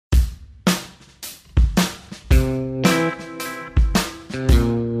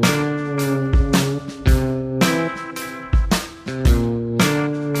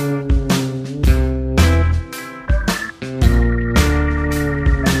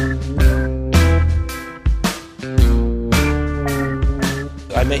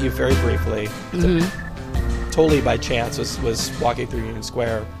met you very briefly. Totally by chance, was walking through Union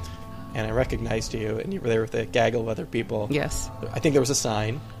Square, and I recognized you, and you were there with a gaggle of other people. Yes. I think there was a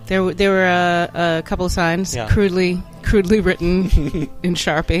sign. There were a couple of signs, crudely written in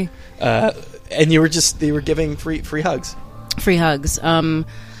Sharpie. And you were giving free hugs. Free hugs. And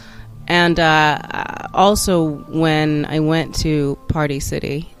also when I went to Party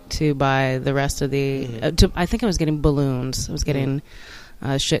City to buy the rest of the... I think I was getting balloons. I was getting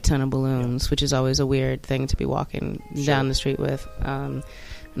a shit ton of balloons, which is always a weird thing to be walking down the street with. And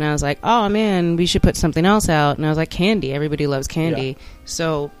I was like, oh, man, we should put something else out. And I was like, candy. Everybody loves candy. Yeah.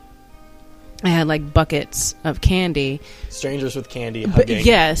 So I had, like, buckets of candy. Strangers with candy hugging.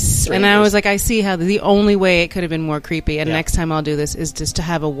 Yes. Strangers. And I was like, I see how the only way it could have been more creepy, and next time I'll do this, is just to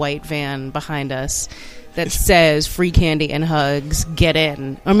have a white van behind us that says free candy and hugs, get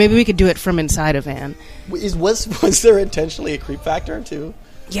in. Or maybe we could do it from inside a van. Was there intentionally a creep factor, too?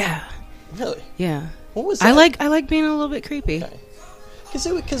 Yeah. Really? Yeah. What was that? I like being a little bit creepy. Okay.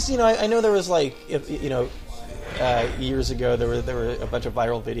 Because I know there was, like, years ago there were a bunch of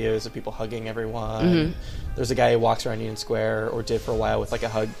viral videos of people hugging everyone. There's a guy who walks around Union Square, or did for a while, with like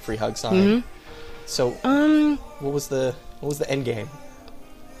a free hug sign. So what was the end game?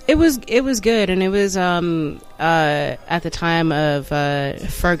 It was good, and it was at the time of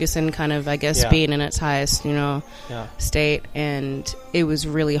Ferguson kind of, I guess, being in its highest state, and it was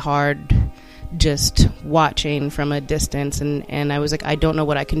really hard just watching from a distance, and I was like, I don't know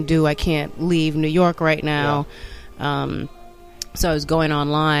what I can do. I can't leave New York right now. So I was going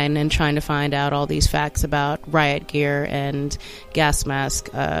online and trying to find out all these facts about riot gear and gas mask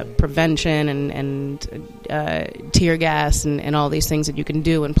prevention and tear gas and all these things that you can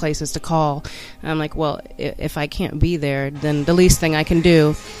do and places to call. And I'm like, well, if I can't be there, then the least thing I can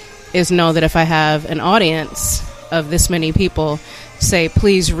do is know that if I have an audience of this many people, say,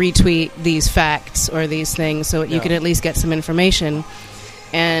 please retweet these facts or these things so you can at least get some information.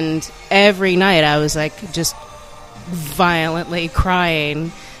 And every night I was like just violently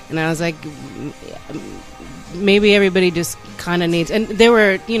crying, and I was like, maybe everybody just kind of needs, and there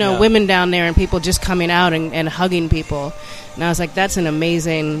were women down there and people just coming out and hugging people, and I was like, that's an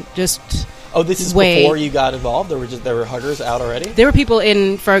amazing this is way. Before you got involved? There were huggers out already? There were people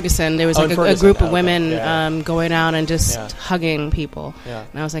in Ferguson. There was like a group of women going out and just hugging people, and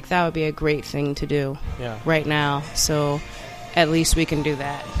I was like, that would be a great thing to do right now, so at least we can do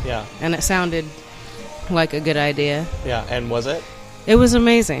that. And it sounded like a good idea. And was it? It was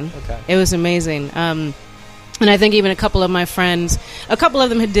amazing. Okay. It was amazing. And I think even a couple of my friends, a couple of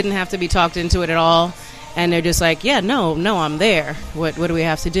them didn't have to be talked into it at all, and they're just like, no, I'm there. What do we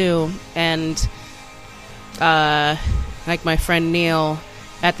have to do? And like my friend Neil,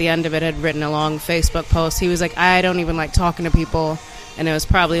 at the end of it, had written a long Facebook post. He was like, I don't even like talking to people, and it was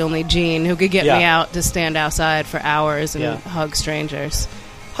probably only Gene who could get me out to stand outside for hours and hug strangers.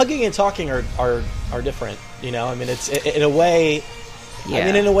 Hugging and talking are different, I mean, it's in a way. I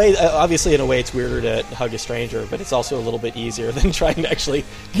mean, in a way, obviously, in a way, it's weirder to hug a stranger, but it's also a little bit easier than trying to actually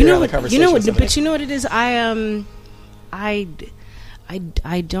carry on the conversation. But you know what it is? I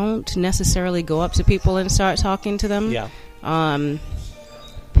don't necessarily go up to people and start talking to them.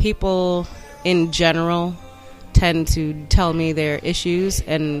 People in general tend to tell me their issues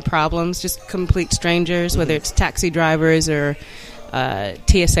and problems, just complete strangers, whether it's taxi drivers or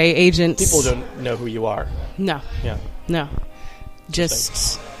TSA agents. People don't know who you are. No.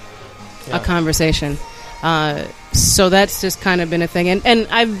 Just a conversation. So that's just kind of been a thing. And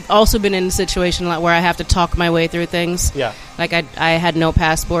I've also been in a situation where I have to talk my way through things. Like I had no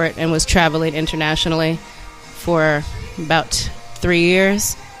passport and was traveling internationally for about 3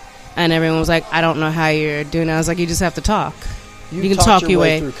 years. And everyone was like, I don't know how you're doing it. I was like, you just have to talk. You can talk your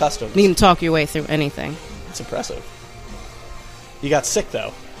way through customs. You can talk your way through anything. It's impressive. You got sick,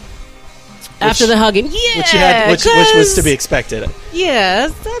 though. After the hugging, which was to be expected. Yeah,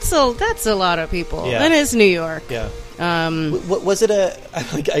 that's a lot of people. And it's New York. Was it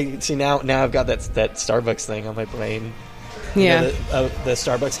I see now I've got that Starbucks thing on my brain. The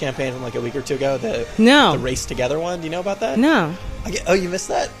Starbucks campaign from like a week or two ago. The Race Together one. Do you know about that? No. You missed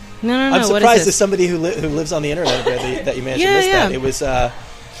that? No. I'm surprised as somebody who lives on the internet that you managed to miss that. It was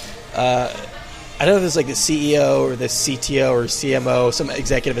I don't know if it was like the CEO or the CTO or CMO, some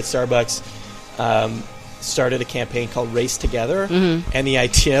executive at Starbucks, started a campaign called Race Together, and the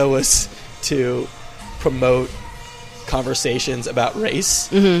idea was to promote conversations about race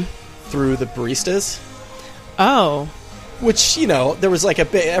through the baristas. Oh. Which, there was like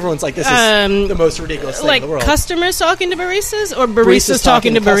everyone's like, this is the most ridiculous thing in the world. Like customers talking to baristas or baristas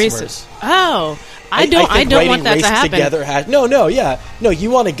talking to baristas? Oh. I don't want that to happen. No,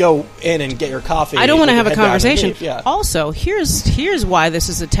 you want to go in and get your coffee. I don't want to have a conversation. Also, here's why this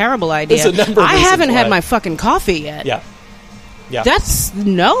is a terrible idea. I haven't had my fucking coffee yet. Yeah. That's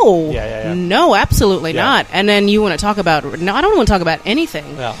no. No, absolutely not. And then you want to talk about... No, I don't want to talk about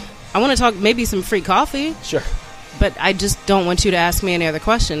anything. Yeah. I want to talk maybe some free coffee. Sure. But I just don't want you to ask me any other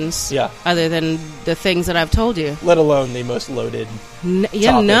questions. Yeah. Other than the things that I've told you. Let alone the most loaded topic you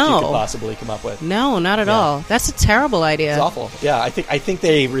could possibly come up with. No, not at all. That's a terrible idea. It's awful. Yeah, I think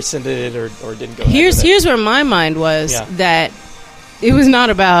they rescinded it or didn't go. Here's where my mind was that it was not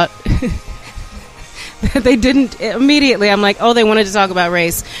about. They didn't immediately. I'm like, oh, they wanted to talk about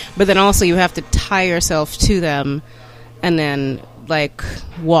race, but then also you have to tie yourself to them, and then like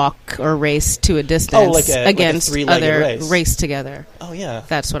walk or race to a distance against other race together. Oh yeah,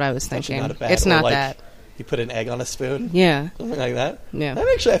 that's what I was thinking. It's not that. You put an egg on a spoon, something like that. Yeah,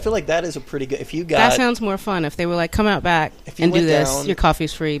 I feel like that is a pretty good. If you got that sounds more fun. If they were like, come out back and do this, your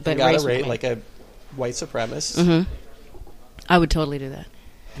coffee's free, but race rate like a white supremacist. Mm-hmm. I would totally do that.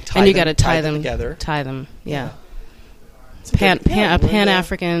 And you got to tie them together. Tie them, yeah. A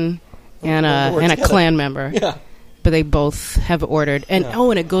Pan-African and a Klan member. Yeah. But they both have ordered. And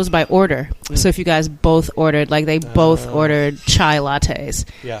and it goes by order. So if you guys both ordered, like they both ordered chai lattes.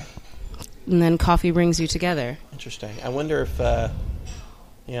 Yeah. And then coffee brings you together. Interesting. I wonder if I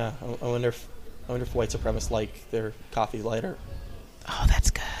wonder if white supremacists like their coffee lighter. Oh,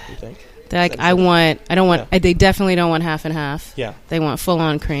 that's good. You think? Like they definitely don't want half and half. Yeah. They want full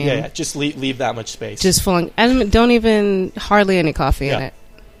on cream. Yeah. Just leave that much space. Just full on, and don't even hardly any coffee in it.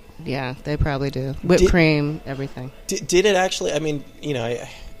 Yeah, they probably do. Whipped cream, everything. Did it actually? I mean,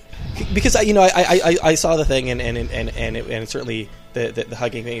 because I saw the thing and it certainly the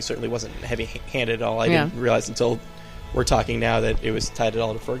hugging thing certainly wasn't heavy handed at all. I didn't realize until we're talking now that it was tied it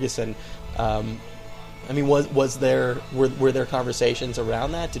all to Ferguson. I mean, were there conversations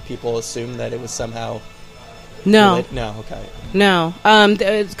around that? Did people assume that it was somehow? No. Related? No. Okay. No.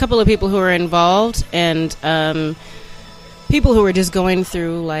 There's a couple of people who were involved, and people who were just going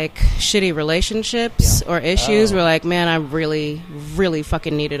through like shitty relationships or issues were like, "Man, I really, really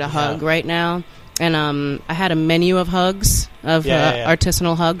fucking needed a hug right now." And I had a menu of hugs,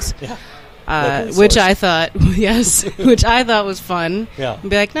 artisanal hugs. Yeah. Which I thought, which I thought was fun. Yeah. And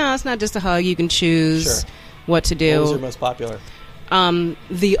be like, no, it's not just a hug. You can choose what to do. What was your most popular?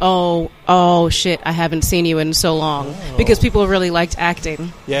 The oh shit, I haven't seen you in so long. Because people really liked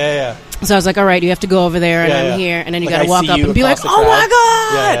acting. Yeah. So I was like, all right, you have to go over there and I'm here. And then you got to walk up and be like, oh my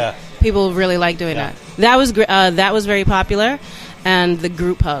God. Yeah. People really like doing that. That was very popular. And the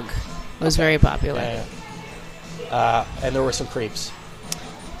group hug was very popular. Yeah. And there were some creeps.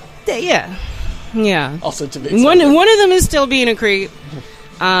 Yeah. Also to be one of them is still being a creep,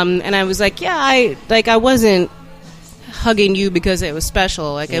 and I was like, I wasn't hugging you because it was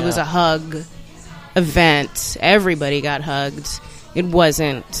special. Like it was a hug event. Everybody got hugged. It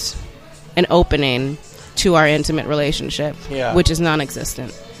wasn't an opening to our intimate relationship, which is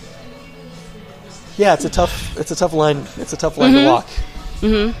non-existent. Yeah, it's a tough line. It's a tough line to walk.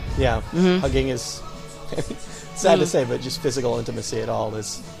 Mm-hmm. Yeah, hugging is sad to say, but just physical intimacy at all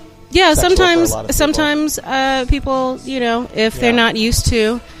is. Yeah, sometimes people, if they're not used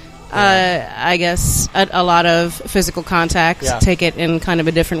to, I guess a lot of physical contact, take it in kind of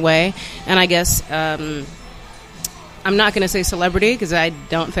a different way. And I guess I'm not going to say celebrity because I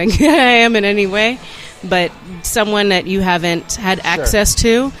don't think I am in any way, but someone that you haven't had access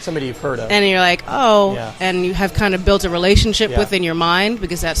to. Somebody you've heard of. And you're like, and you have kind of built a relationship within your mind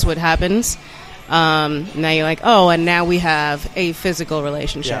because that's what happens. Now you're like, and now we have a physical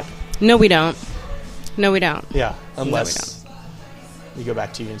relationship. Yeah. No, we don't. Yeah, unless you go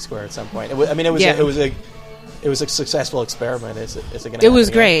back to Union Square at some point. It was a successful experiment. Is it going to happen? It was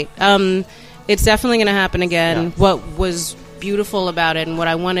great. It's definitely going to happen again. Yeah. What was beautiful about it and what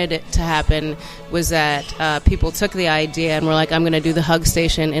I wanted it to happen was that people took the idea and were like, I'm going to do the hug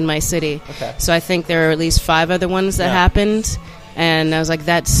station in my city. Okay. So I think there are at least 5 other ones that happened. And I was like,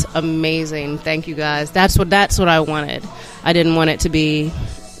 that's amazing. Thank you guys. That's what I wanted. I didn't want it to be,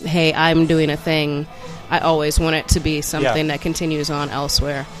 hey, I'm doing a thing. I always want it to be something that continues on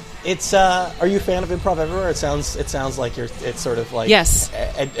elsewhere. It's are you a fan of Improv Everywhere? It sounds like it's sort of like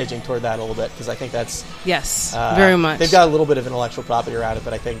edging toward that a little bit because I think that's very much. They've got a little bit of intellectual property around it,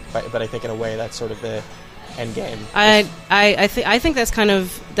 but I think in a way that's sort of the end game. I think that's kind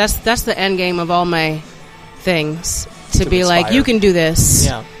of that's the end game of all my things. To be inspire. Like, you can do this.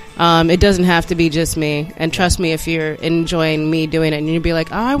 Yeah. It doesn't have to be just me. And trust me, if you're enjoying me doing it, and you'd be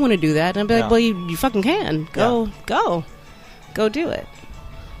like, I want to do that. And I'd be like, well, you fucking can. Go do it.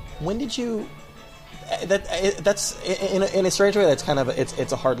 When did you... that's in a strange way. That's kind of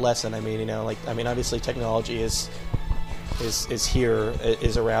it's a hard lesson. I mean, obviously technology is here,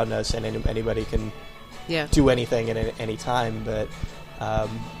 is around us, and anybody can do anything at any time. But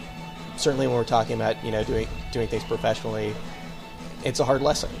certainly when we're talking about doing things professionally, it's a hard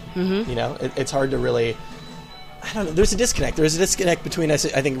lesson. Mm-hmm. It's hard to really. I don't know. There's a disconnect. There's a disconnect between us.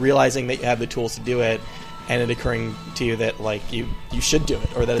 I think realizing that you have the tools to do it, and it occurring to you that you should do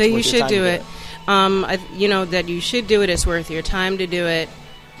it, or that it's worth your time to do it. That you should do it. It's worth your time to do it.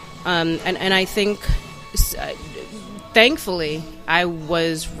 And I think, thankfully, I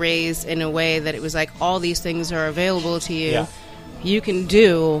was raised in a way that it was like all these things are available to you. Yeah. You can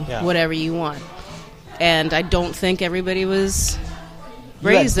do whatever you want. And I don't think everybody was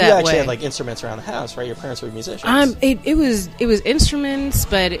raised that way. You actually had like instruments around the house, right? Your parents were musicians. It was instruments,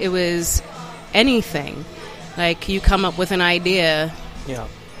 but it was anything. Like you come up with an idea. Yeah.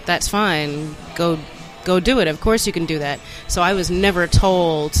 That's fine. Go do it. Of course you can do that. So I was never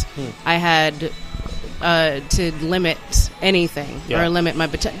told I had to limit anything or limit my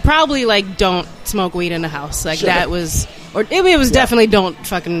potential. Probably don't smoke weed in the house. That was, or it was definitely don't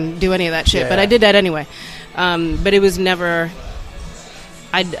fucking do any of that shit. But I did that anyway. But it was never.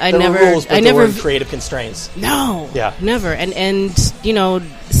 I never creative constraints. No. Yeah. Never. And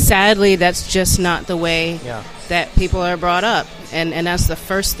sadly, that's just not the way that people are brought up. And that's the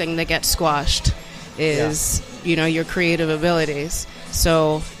first thing that gets squashed is, your creative abilities.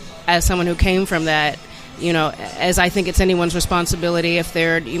 So as someone who came from that, as I think it's anyone's responsibility if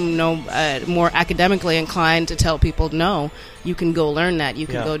they're, more academically inclined to tell people, no, you can go learn that. You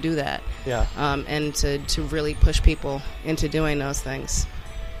can go do that. Yeah. And to really push people into doing those things.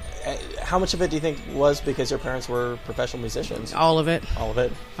 How much of it do you think was because your parents were professional musicians? All of it. All of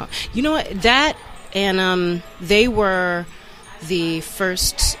it. You know what? That and they were the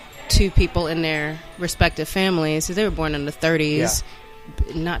first two people in their respective families. They were born in the 30s,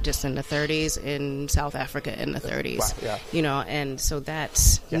 not just in the 30s, in South Africa in the 30s. Wow, yeah. And so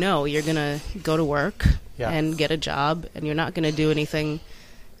that's, no, you're going to go to work and get a job, and you're not going to do anything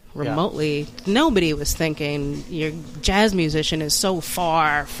remotely. Yeah. Nobody was thinking your jazz musician is so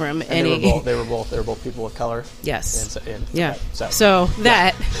far from any. They were both people of color. Yes. And so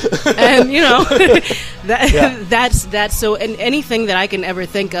that, and that's so. And anything that I can ever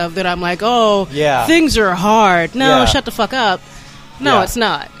think of that I'm like, things are hard. No, shut the fuck up. No, it's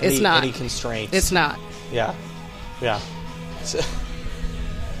not. It's not any constraints. It's not. Yeah. So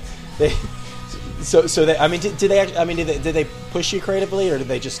they, did they push you creatively, or did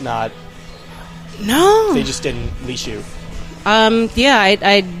they just not? No, they just didn't leash you.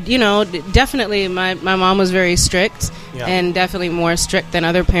 I definitely my mom was very strict and definitely more strict than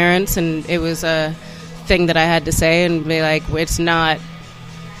other parents, and it was a thing that I had to say and be like, it's not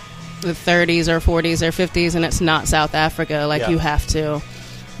the 30s or 40s or 50s, and it's not South Africa. You have to.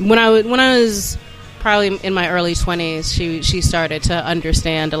 When I was probably in my early 20s, she started to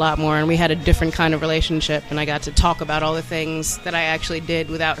understand a lot more, and we had a different kind of relationship, and I got to talk about all the things that I actually did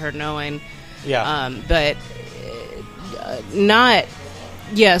without her knowing. But not.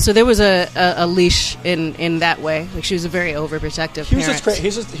 Yeah, so there was a leash in that way. She was a very overprotective parent.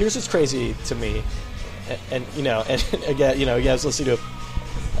 Here's what's crazy to me, and again, I was listening to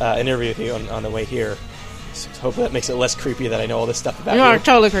an interview with you on the way here. So hopefully that makes it less creepy that I know all this stuff about you. No,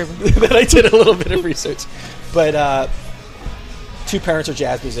 totally creepy. That I did a little bit of research. But two parents are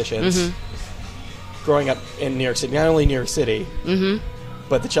jazz musicians. Growing up in New York City, not only New York City,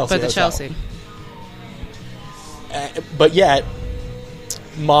 but the Chelsea Hotel. Chelsea. But yet,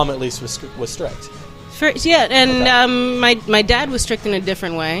 mom at least was strict. My dad was strict in a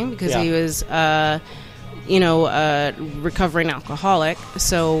different way because he was, recovering alcoholic.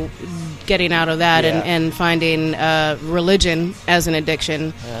 So getting out of that and finding religion as an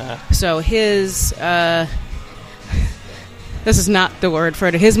addiction. So his, this is not the word for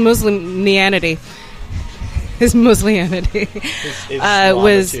it, his Muslimanity. His Muslimanity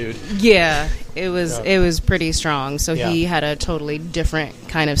it was pretty strong. So he had a totally different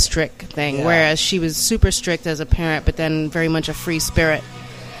kind of strict thing, whereas she was super strict as a parent, but then very much a free spirit,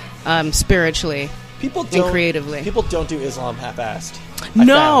 spiritually and creatively. People don't do Islam half-assed.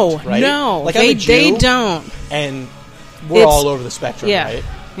 No, they don't. And we're all over the spectrum, right?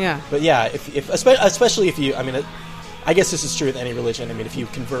 Yeah. But if especially if you, I guess this is true with any religion. If you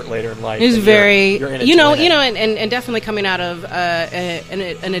convert later in life, it's very, you're in it and definitely coming out of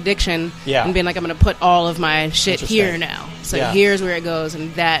an addiction and being like, I'm going to put all of my shit here now. So here's where it goes,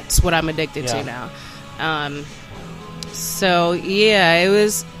 and that's what I'm addicted to now. So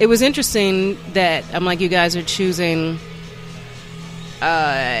it was interesting that I'm like, you guys are choosing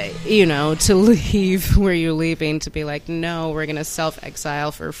to leave where you're leaving, to be like, no, we're going to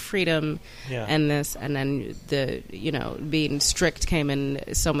self-exile for freedom, and this, and then being strict came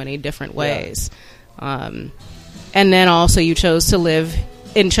in so many different ways. And then also you chose to live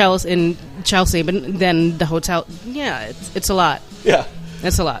in Chelsea, but then the hotel, it's a lot. Yeah.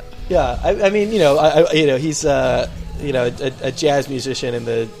 It's a lot. Yeah. I mean, he's, a jazz musician in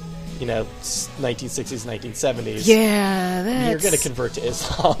the 1960s, 1970s. Yeah, you're going to convert to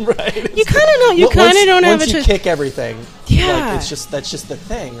Islam, right? You kind of know. You kind of don't have a choice. Once you kick everything, yeah, that's just the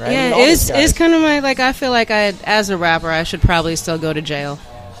thing, right? Yeah, it's kind of my I feel like as a rapper, I should probably still go to jail.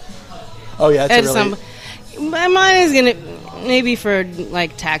 Oh yeah, that's mine is gonna maybe for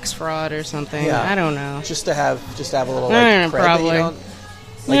tax fraud or something. Yeah. I don't know. Just to have a little credit, probably.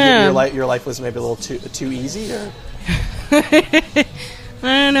 Your life was maybe a little too easy, or.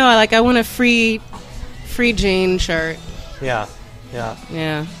 I don't know. I want a free Jane shirt. Yeah.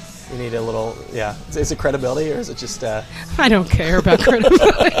 You need a little. Yeah. Is it credibility, or is it just? I don't care about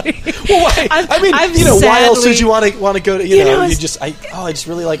credibility. Well, why? Why else would you want to go to? I just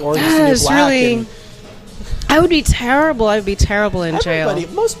really like Orange is the New Black. Really, I would be terrible. I would be terrible in jail.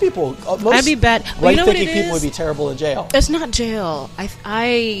 Most people. I'd be bad. Right-thinking people would be terrible in jail. It's not jail.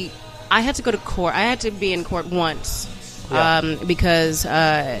 I had to go to court. I had to be in court once. Yeah. Because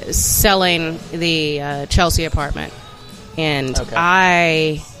selling the Chelsea apartment, and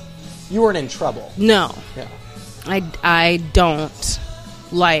you weren't in trouble. No. Yeah. I don't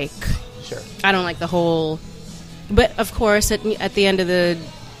like. Sure. I don't like the whole. But of course, at the end of the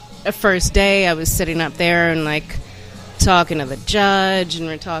first day, I was sitting up there and talking to the judge, and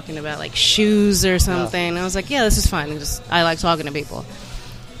we're talking about shoes or something. Yeah. I was like, yeah, this is fine. I like talking to people,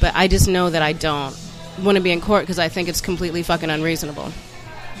 but I just know that I don't want to be in court because I think it's completely fucking unreasonable.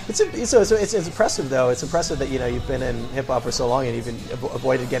 It's impressive, though. It's impressive that you've been in hip hop for so long and even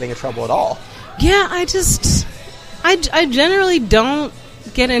avoided getting in trouble at all. Yeah, I generally don't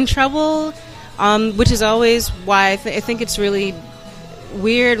get in trouble, which is always why I think it's really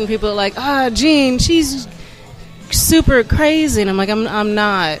weird when people are like, Jean, she's super crazy, and I'm like, I'm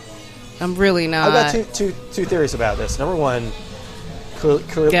not. I'm really not. I've got two theories about this. Number one.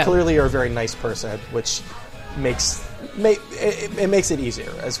 Clearly, you're a very nice person, which makes it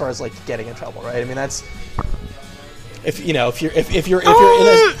easier as far as getting in trouble, right? I mean, that's if you're in a,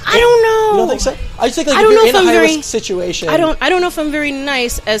 I don't know. You don't think so? I just think I don't know if you're in a high risk situation. I don't know if I'm very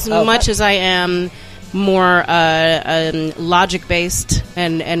nice as much as I am more logic based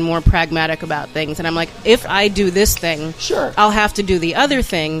and more pragmatic about things. And I'm like, if I do this thing, sure, I'll have to do the other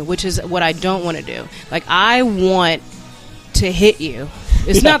thing, which is what I don't want to do. I want to hit you.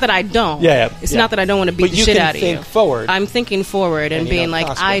 It's not that I don't. It's not that I don't want to beat the shit out of you. Think forward. I'm thinking forward and being like,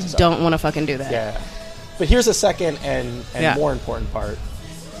 I don't want to fucking do that. Yeah. But here's a second and more important part.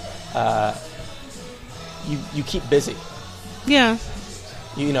 You keep busy. Yeah.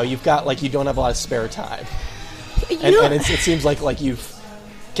 You've got you don't have a lot of spare time. And it seems like you've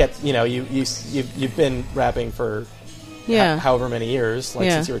kept you've been rapping for however many years,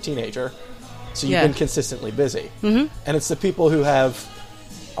 since you were a teenager. So you've been consistently busy. Mm-hmm. And it's the people who are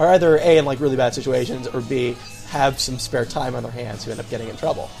either A, in really bad situations, or B, have some spare time on their hands who end up getting in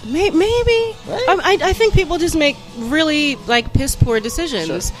trouble. Maybe. Right? I think people just make really piss poor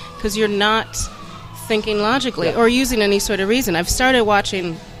decisions because you're not thinking logically or using any sort of reason. I've started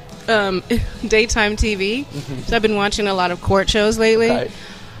watching daytime TV. Mm-hmm. So I've been watching a lot of court shows lately. Okay.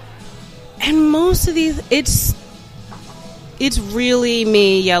 And most of these, it's really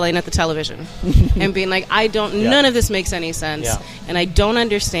me yelling at the television and being like, none of this makes any sense. Yeah. And I don't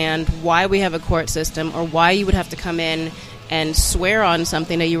understand why we have a court system or why you would have to come in and swear on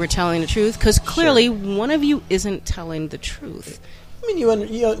something that you were telling the truth. Because clearly one of you isn't telling the truth. I mean, you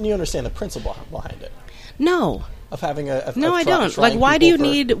understand the principle behind it. No. Of having I don't. Why do you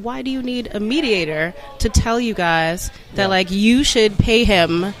need a mediator to tell you guys that you should pay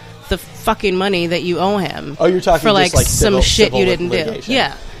him the fucking money that you owe him? Oh, you're talking for just some civil, shit civil you didn't litigation. do.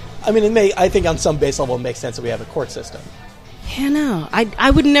 Yeah. I mean, I think on some base level it makes sense that we have a court system. Yeah, no. I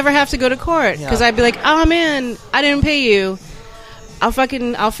would never have to go to court because I'd be like, oh man, I didn't pay you. I'll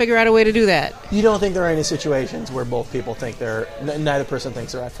figure out a way to do that. You don't think there are any situations where both people think neither person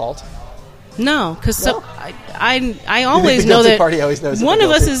thinks they're at fault? No, because I always know that party always knows one of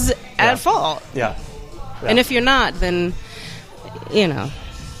us is at fault. Yeah. And if you're not, then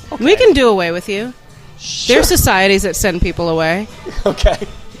we can do away with you. Sure. There's societies that send people away. Okay.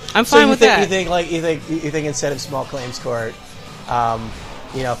 I'm fine with that. You think instead of small claims court,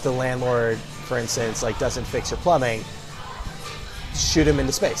 if the landlord, for instance, doesn't fix your plumbing, shoot him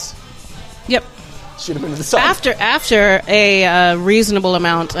into space. Yep. shoot him into the sun. After a reasonable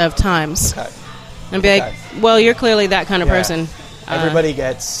amount of times. Okay. And be like, well, you're clearly that kind of person. Everybody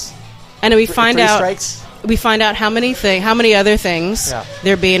gets... And then we find out... strikes. We find out how many other things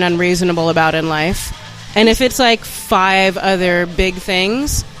they're being unreasonable about in life. And if it's like 5 other big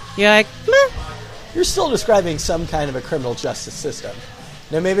things, you're like, meh. You're still describing some kind of a criminal justice system.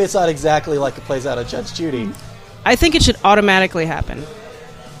 Now, maybe it's not exactly like it plays out on Judge Judy. I think it should automatically happen.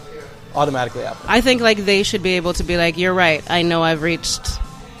 Automatically happen. I think like they should be able to be like, you're right, I know I've reached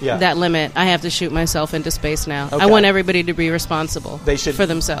that limit. I have to shoot myself into space now. Okay. I want everybody to be responsible for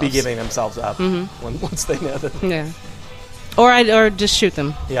themselves. Be giving themselves up once they know that. Yeah. Or just shoot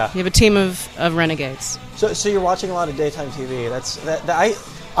them. Yeah. You have a team of renegades. So you're watching a lot of daytime TV.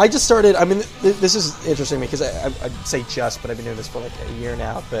 I just started. I mean, this is interesting because I'd say just, but I've been doing this for like a year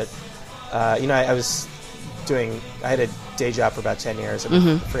now. But I was I had a day job for about 10 years. I've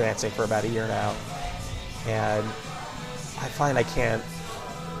been freelancing for about a year now, and I find I can't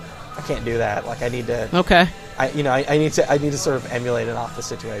do that. Like I need to. Okay. I need to sort of emulate an office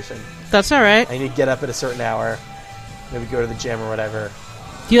situation. That's all right. I need to get up at a certain hour, maybe go to the gym or whatever.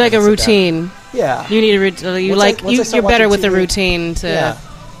 You like a routine. Yeah. You need a routine. You're better with a routine to.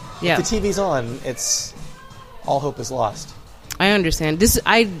 Yeah. If the TV's on, it's all hope is lost. I understand.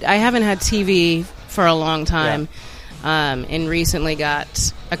 I haven't had TV for a long time, and recently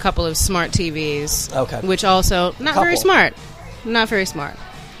got a couple of smart TVs. Okay. Which also very smart. Not very smart.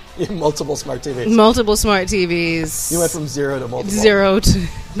 Multiple smart TVs. Multiple smart TVs. You went from 0 to multiple. 0 to.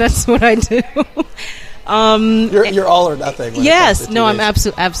 That's what I do. You're all or nothing. Yes. No, I'm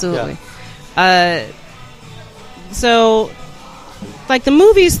absolutely. Yeah. So. Like, the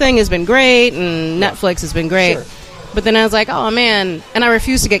movies thing has been great, and Netflix has been great. Sure. But then I was like, oh, man. And I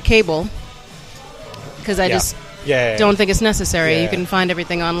refuse to get cable because I just don't think it's necessary. You can find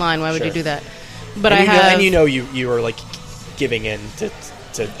everything online. Why would you do that? But you were, like, giving in to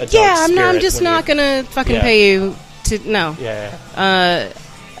adult I'm just not going to fucking pay you to... No.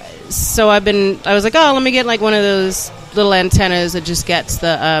 So I was like, oh, let me get, like, one of those little antennas that just gets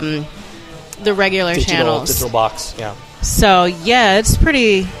the regular channels. Digital box, yeah. So, it's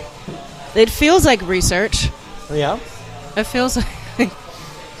pretty... It feels like research. Yeah? It feels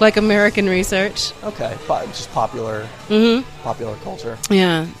like American research. Okay. Just popular culture.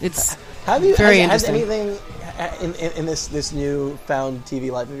 Yeah, it's very interesting. Has anything in this new found TV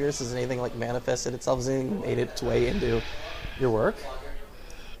life of yours, has anything like manifested itself? Has anything made its way into your work?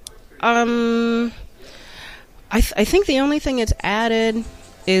 I think the only thing it's added...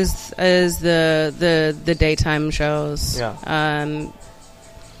 is the daytime shows. Yeah.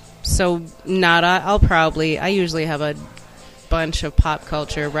 So I usually have a bunch of pop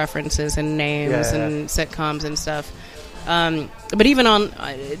culture references and names and sitcoms and stuff. But even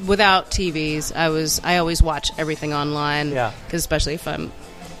without TVs, I always watch everything online. Yeah. Because especially if I'm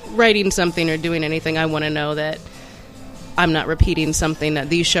writing something or doing anything, I want to know that I'm not repeating something that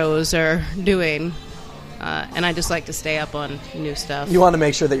these shows are doing. And I just like to stay up on new stuff. You want to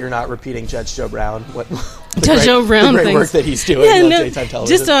make sure that you're not repeating Judge Joe Brown, Joe Brown the great work that he's doing on daytime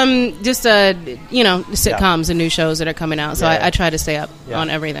television. Just sitcoms and new shows that are coming out. So I try to stay up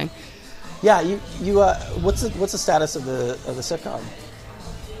on everything. Yeah, you what's the status of the sitcom?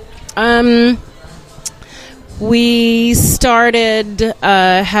 We started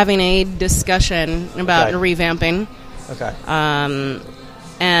having a discussion about revamping. Okay.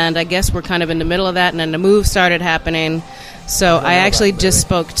 And I guess we're kind of in the middle of that, and then the move started happening. So I actually just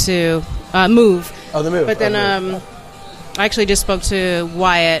spoke to Move. Oh, the Move. But then I actually just spoke to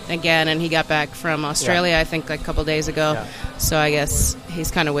Wyatt again, and he got back from Australia, I think, like a couple days ago. Yeah. So I guess he's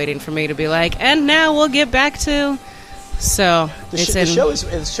kind of waiting for me to be like, and now we'll get back to... So the show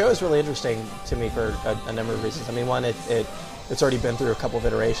is really interesting to me for a number of reasons. I mean, one, it's already been through a couple of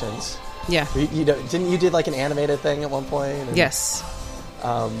iterations. Yeah. You did like an animated thing at one point? Yes.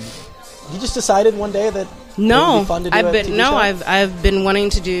 You just decided one day that it would be fun to do a TV show? I've been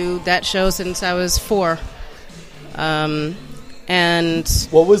wanting to do that show since I was 4. And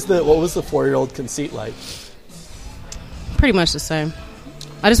what was the 4-year-old conceit like? Pretty much the same.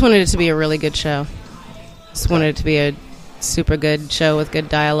 I just wanted it to be a really good show. Just wanted it to be a super good show with good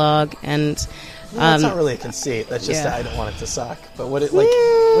dialogue, and that's not really a conceit. That's just I don't want it to suck. But what did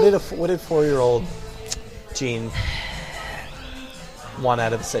 4-year-old Gene want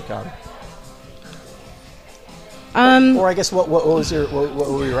out of the sitcom? Or I guess what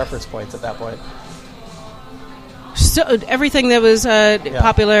were your reference points at that point? So everything that was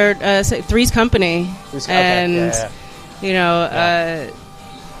popular, Three's Company, and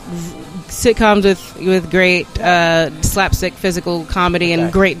sitcoms with great slapstick physical comedy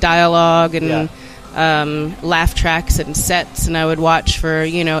and great dialogue and laugh tracks and sets, and I would watch for,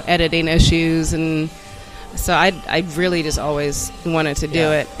 editing issues, and so I really just always wanted to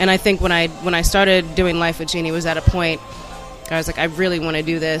do it. And I think when I started doing Life with Jeannie was at a point I was like, I really want to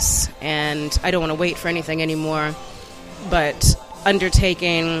do this, and I don't want to wait for anything anymore. But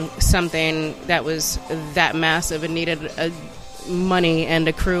undertaking something that was that massive and needed money and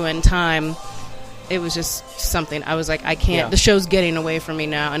a crew and time, it was just something. I was like, I can't. The show's getting away from me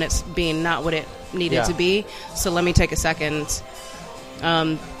now, and it's being not what it needed to be. So let me take a second.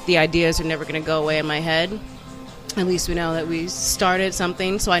 The ideas are never going to go away in my head. At least we know that we started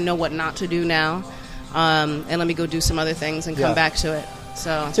something, so I know what not to do now. And let me go do some other things and come back to it.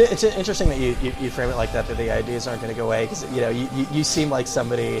 So it's interesting that you frame it like that the ideas aren't going to go away, because you seem like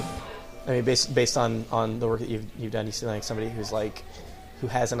somebody. I mean, based on the work that you've done, you seem like somebody who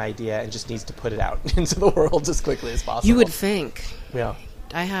has an idea and just needs to put it out into the world as quickly as possible. You would think. Yeah.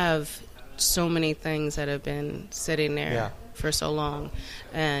 I have so many things that have been sitting there for so long,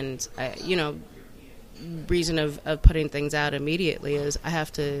 and reason of putting things out immediately is I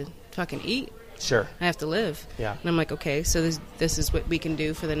have to fucking eat. Sure. I have to live. Yeah. And I'm like, okay, so this is what we can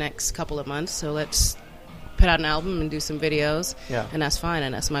do for the next couple of months, so let's put out an album and do some videos. Yeah. And that's fine,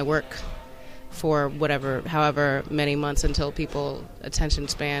 and that's my work for however many months until people attention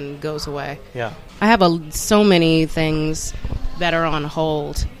span goes away. Yeah. I have so many things that are on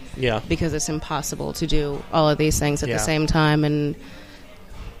hold. Yeah. Because it's impossible to do all of these things at the same time, and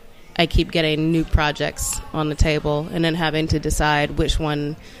I keep getting new projects on the table and then having to decide which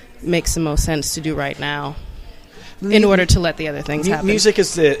one makes the most sense to do right now in order to let the other things happen. Music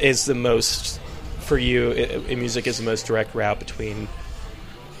is the most, for you, music is the most direct route between,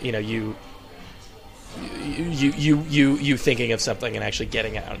 you thinking of something and actually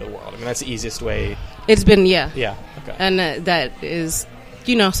getting it out of the world. I mean, that's the easiest way. It's been, Yeah, okay. And that is,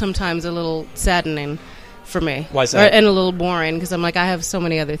 sometimes a little saddening for me. Why is that? And a little boring, because I'm like, I have so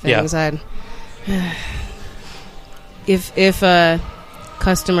many other things. If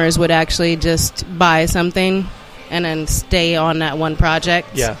customers would actually just buy something and then stay on that one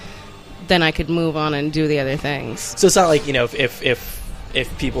project, then I could move on and do the other things. So it's not like,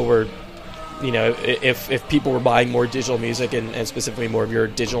 if people were, if people were buying more digital music and specifically more of your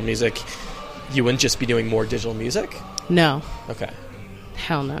digital music, you wouldn't just be doing more digital music? No. Okay.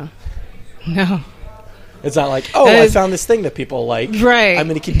 Hell no. No. It's not like, I found this thing that people like. Right. I'm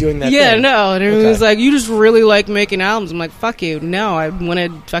going to keep doing that thing. Yeah, no. And it was like, you just really like making albums. I'm like, fuck you. No, I want to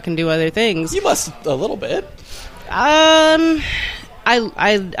fucking do other things. You must a little bit. I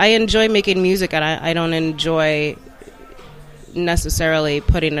enjoy making music, and I don't enjoy necessarily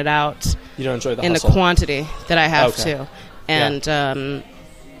putting it out. You don't enjoy the in hustle. the quantity that I have to. And,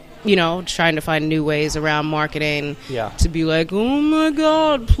 trying to find new ways around marketing to be like, oh my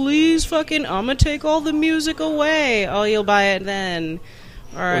God, please fucking, I'm going to take all the music away. Oh, you'll buy it then.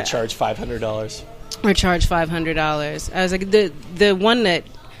 Or charge $500. Or charge $500. I was like, the one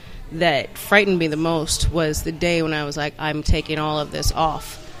that frightened me the most was the day when I was like, I'm taking all of this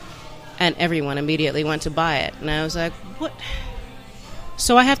off. And everyone immediately went to buy it. And I was like, what?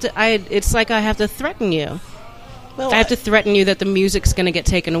 So it's like I have to threaten you. Well, I have to threaten you that the music's going to get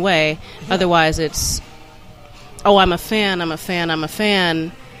taken away. Yeah. Otherwise, it's, I'm a fan.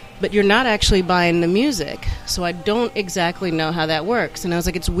 But you're not actually buying the music. So I don't exactly know how that works. And I was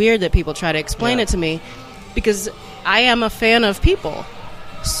like, it's weird that people try to explain it to me, because I am a fan of people.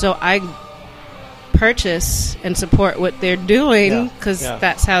 So I purchase and support what they're doing, because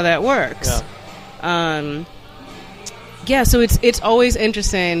that's how that works. So it's always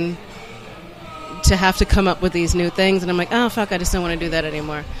interesting to have to come up with these new things, and I'm like, oh fuck, I just don't want to do that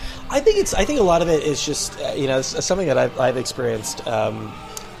anymore. I think a lot of it is just it's something that I've experienced.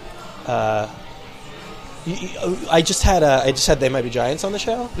 I just had They Might Be Giants on the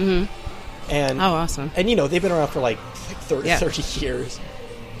show, and awesome, and they've been around for like 30 years,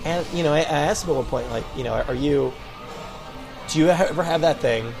 and I asked them at one point, like, do you ever have that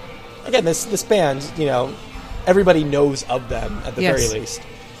thing? Again, this band, everybody knows of them at the very least.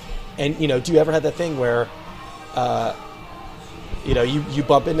 And, do you ever have that thing where, you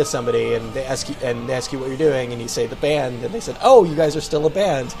bump into somebody and they ask you what you're doing, and you say the band, and they said, oh, you guys are still a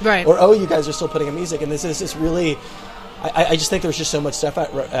band. Right. Or, oh, you guys are still putting out music. And this is just really, I just think there's just so much stuff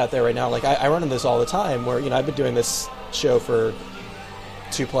out there right now. Like, I run into this all the time where, I've been doing this show for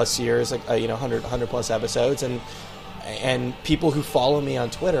 2+ years, like, 100+ episodes. And people who follow me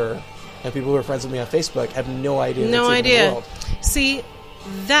on Twitter and people who are friends with me on Facebook have no idea. No that's idea. Even in the world. See,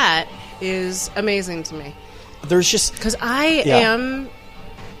 that is amazing to me. There's just... Because I am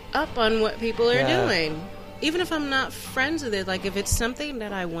up on what people are doing. even if I'm not friends with it, like if it's something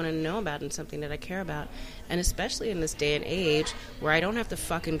that I want to know about and something that I care about, and especially in this day and age where I don't have to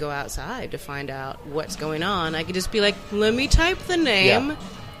fucking go outside to find out what's going on, I could just be like, let me type the name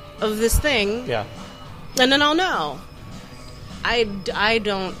of this thing, and then I'll know. I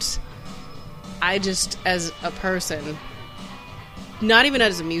just, as a person, not even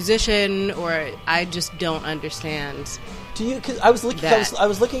as a musician, or I just don't understand. Do you? Cause I was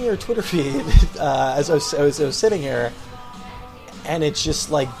looking at your Twitter feed as I was sitting here, and it's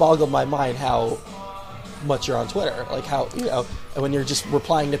just like boggled my mind how much you're on Twitter, like how when you're just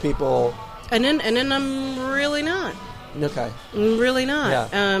replying to people, and then I'm really not. Okay, I'm really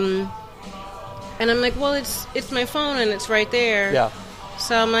not. Yeah. And I'm like, well, it's my phone and it's right there. Yeah.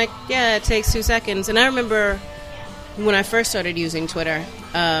 So I'm like, yeah, it takes 2 seconds. And I remember when I first started using Twitter,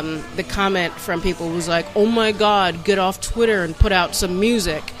 the comment from people was like, oh my God, get off Twitter and put out some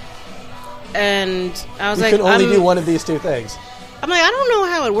music. And I was like, you can only do one of these two things. I'm like, I don't know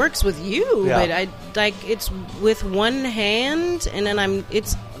how it works with you, but it's with one hand, and then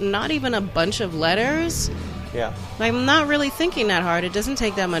it's not even a bunch of letters. Yeah. I'm not really thinking that hard. It doesn't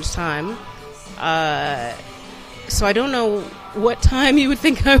take that much time. So I don't know what time you would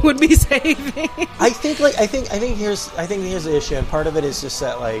think I would be saving. I think here's the issue, and part of it is just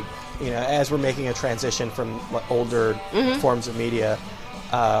that, like, as we're making a transition from older forms of media,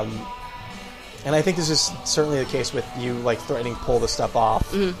 and I think this is certainly the case with you, like threatening to pull the stuff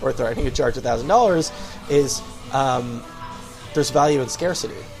off or threatening to charge $1,000, is there's value in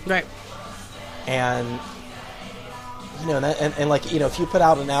scarcity, right? And if you put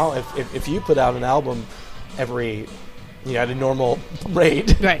out if you put out an album every, at a normal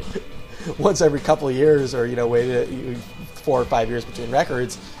rate, right, once every couple of years, or wait 4 or 5 years between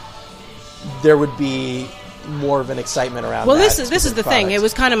records, there would be more of an excitement around. Well, this is the thing. It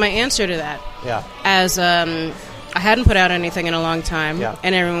was kind of my answer to that. Yeah. As I hadn't put out anything in a long time,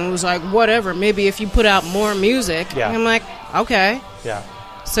 and everyone was like, "Whatever. Maybe if you put out more music." Yeah. And I'm like, "Okay." Yeah.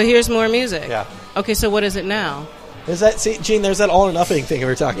 So here's more music. Yeah. Okay. So what is it now? Gene? There's that all or nothing thing we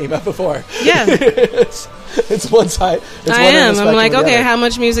were talking about before. Yeah. it's one side. It's I am. I'm like, okay, how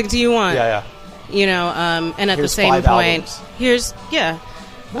much music do you want? Yeah. And at here's the same point, albums. Here's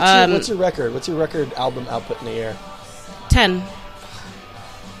What's your record? What's your record album output in a year? 10.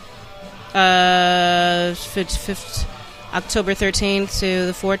 October 13th to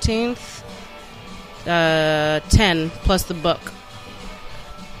the 14th. 10 plus the book.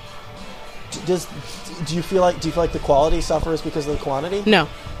 Do you feel like the quality suffers because of the quantity? No.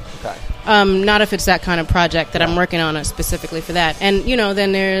 Okay. Not if it's that kind of project that I'm working on it specifically for that. And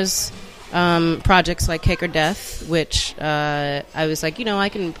then there's projects like Cake or Death, which I was like, I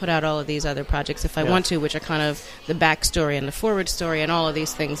can put out all of these other projects if I want to, which are kind of the backstory and the forward story, and all of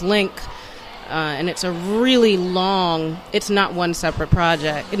these things link. And it's a really long, it's not one separate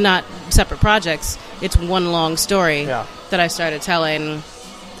project, not separate projects, it's one long story that I started telling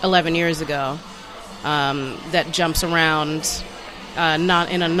 11 years ago, that jumps around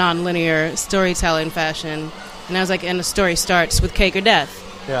not in a non-linear storytelling fashion. And I was like, and the story starts with Cake or Death.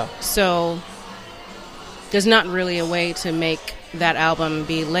 Yeah. So there's not really a way to make that album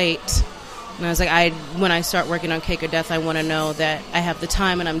be late. And I was like, when I start working on Cake or Death, I want to know that I have the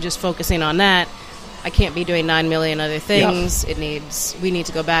time and I'm just focusing on that. I can't be doing 9 million other things. Yeah. We need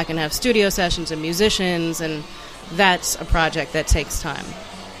to go back and have studio sessions and musicians, and that's a project that takes time.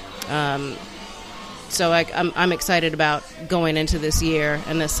 So I'm excited about going into this year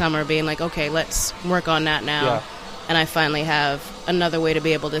and this summer being like, okay, let's work on that now. Yeah. And I finally have another way to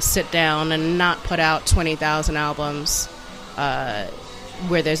be able to sit down and not put out 20,000 albums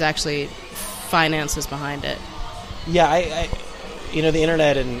where there's actually finances behind it. Yeah, I the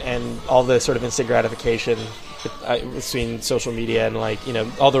internet and all the sort of instant gratification between social media and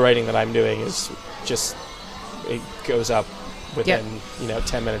all the writing that I'm doing is just, it goes up within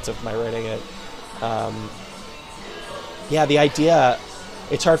 10 minutes of my writing it. The idea,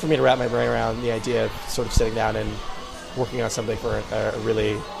 it's hard for me to wrap my brain around the idea of sort of sitting down and working on something for a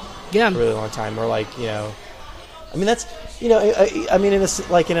really long time, or that's in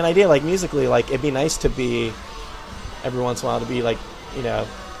an idea like musically, like it'd be nice to be every once in a while to be like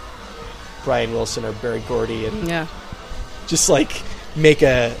Brian Wilson or Berry Gordy and just like make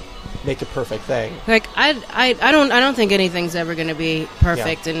a perfect thing. Like I don't think anything's ever going to be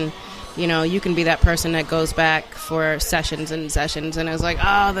perfect, and you can be that person that goes back for sessions and sessions and is like,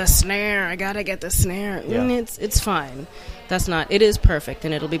 oh, the snare, I gotta get the snare. Yeah. It's fine. It is perfect,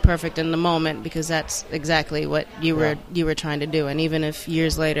 and it'll be perfect in the moment because that's exactly what you were trying to do. And even if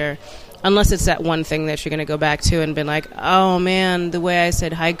years later unless it's that one thing that you're going to go back to and been like, oh man, the way I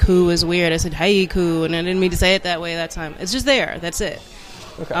said haiku was weird. I said haiku, and I didn't mean to say it that way that time. It's just there. That's it.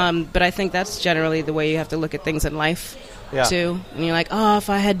 Okay. But I think that's generally the way you have to look at things in life, too. And you're like, oh, if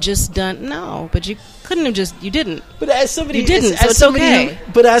I had just done... No, but you couldn't have just... You didn't. But as somebody... You didn't, so it's okay.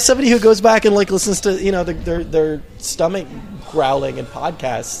 But as somebody who goes back and, like, listens to, you know, their stomach growling in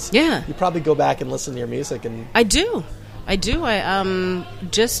podcasts... Yeah. You probably go back and listen to your music and... I do. I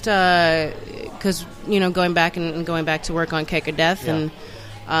just... Because, you know, going back to work on Cake of Death and...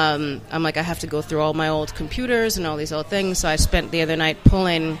 I'm like, I have to go through all my old computers and all these old things. So I spent the other night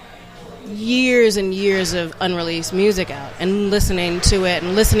pulling years and years of unreleased music out and listening to it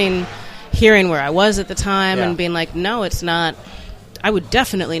and hearing where I was at the time and being like, no, it's not. I would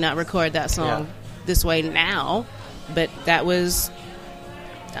definitely not record that song this way now. But that was,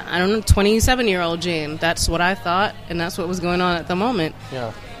 I don't know, 27-year-old Gene. That's what I thought, and that's what was going on at the moment.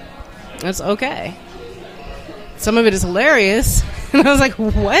 Yeah. That's okay. Some of it is hilarious. And I was like,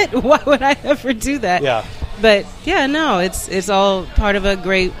 what? Why would I ever do that? Yeah. But, yeah, no, it's all part of a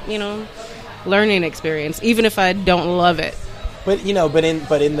great, you know, learning experience, even if I don't love it. But, you know, but in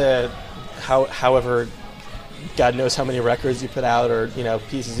the, however, God knows how many records you put out or, you know,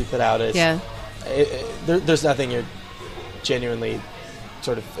 pieces you put out, there's nothing you're genuinely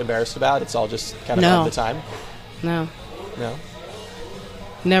sort of embarrassed about. It's all just kind of of the time. No. No?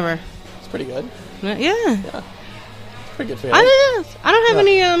 Never. It's pretty good. Yeah. Pretty good feeling. I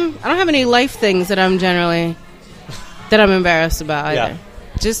don't have any life things that I'm embarrassed about either. Yeah.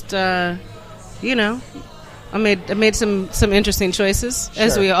 Just you know, I made some interesting choices,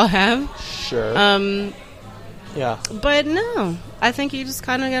 as we all have. Sure. Yeah. But no, I think you just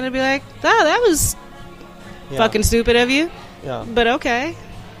kind of got to be like, oh, that was fucking stupid of you. Yeah. But okay,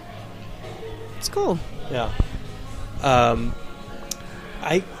 it's cool. Yeah.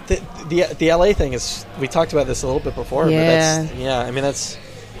 The LA thing is, we talked about this a little bit before, but I've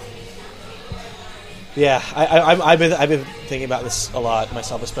been thinking about this a lot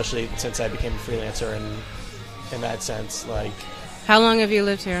myself, especially since I became a freelancer, and in that sense, like... How long have you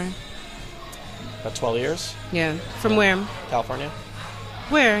lived here? About 12 years. Yeah. From where? California.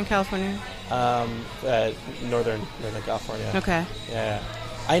 Where in California? Northern California. Okay. Yeah.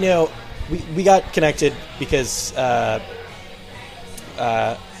 I know we got connected because I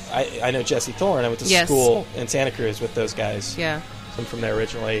know Jesse Thorne. I went to school in Santa Cruz with those guys. Yeah. So I'm from there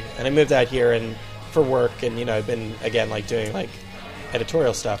originally. And I moved out here and for work, and, you know, I've been, again, like, doing, like,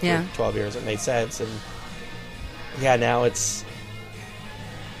 editorial stuff for 12 years. It made sense. And, yeah, now it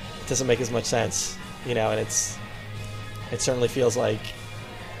doesn't make as much sense, you know, and it certainly feels like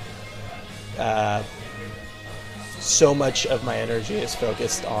so much of my energy is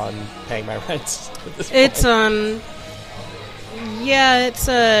focused on paying my rent at this point.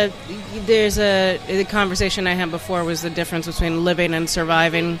 The conversation I had before was the difference between living and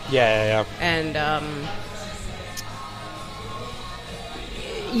surviving. Yeah. And,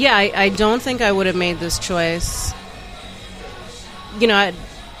 I don't think I would have made this choice. You know,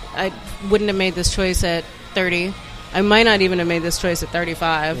 I wouldn't have made this choice at 30. I might not even have made this choice at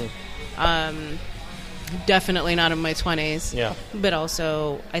 35. Definitely not in my 20s. Yeah. But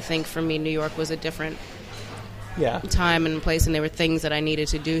also, I think for me, New York was a different time and place, and there were things that I needed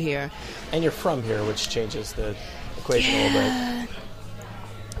to do here. And you're from here, which changes the equation a little bit.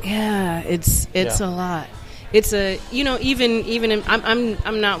 Yeah, it's a lot. It's a, you know, even in,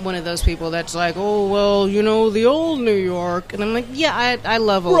 I'm not one of those people that's like, oh well, you know, the old New York, and I'm like, yeah, I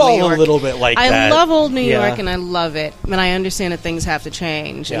love old New York. We're all a little bit like that. I love old New York, and I love it, and I understand that things have to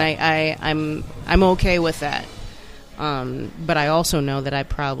change, and I'm okay with that. But I also know that I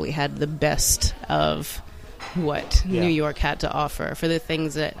probably had the best of what New York had to offer for the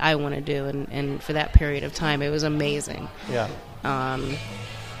things that I want to do, and for that period of time, it was amazing. Yeah.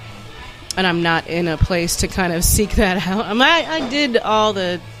 And I'm not in a place to kind of seek that out. I did all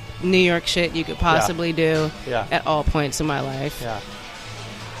the New York shit you could possibly do at all points in my life. Yeah.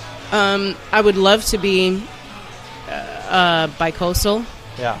 I would love to be bicoastal,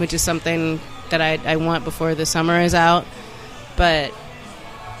 which is something that I want before the summer is out. And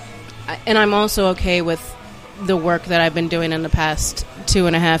I'm also okay with the work that I've been doing in the past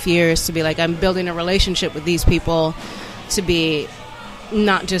 2.5 years to be like, I'm building a relationship with these people to be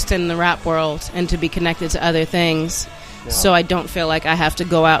not just in the rap world and to be connected to other things. So I don't feel like I have to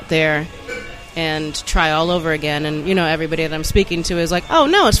go out there and try all over again. And, you know, everybody that I'm speaking to is like, oh,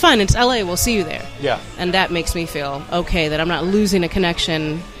 no, it's fine. It's LA. We'll see you there. Yeah. And that makes me feel okay that I'm not losing a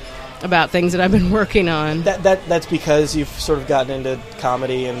connection about things that I've been working on. That's because you've sort of gotten into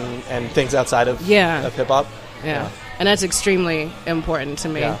comedy and things outside of hip-hop? Yeah. And that's extremely important to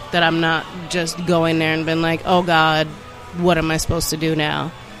me, that I'm not just going there and being like, oh, God, what am I supposed to do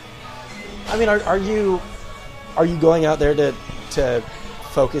now? I mean, are you going out there to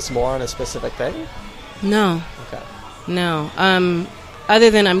focus more on a specific thing? No. Okay. No.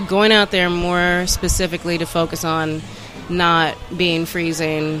 Other than I'm going out there more specifically to focus on not being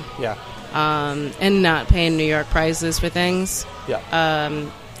freezing. Yeah. And not paying New York prices for things.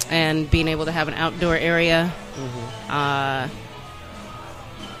 Yeah. And being able to have an outdoor area. Mm-hmm.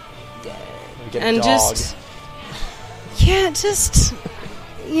 And dog. just,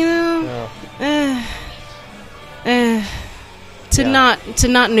 you know, to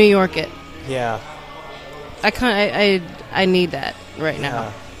not New York it. Yeah. I need that right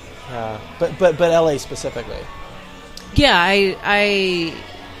now. Yeah. But LA specifically. Yeah, I've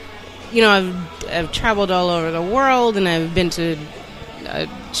traveled all over the world, and I've been to a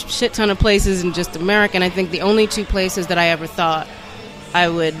shit ton of places in just America, and I think the only two places that I ever thought I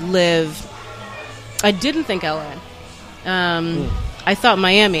would live, I didn't think LA. I thought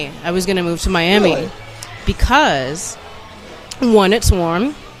Miami. I was going to move to Miami. Really? Because, one, it's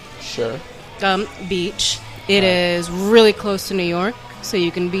warm. Sure. Beach. It is really close to New York, so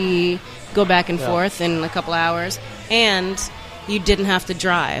you can go back and forth in a couple hours, and you didn't have to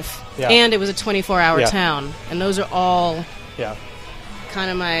drive. Yeah. And it was a 24-hour town. And those are all kind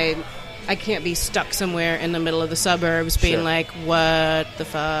of I can't be stuck somewhere in the middle of the suburbs being like, what the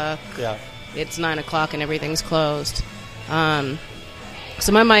fuck? Yeah. It's 9 o'clock and everything's closed. So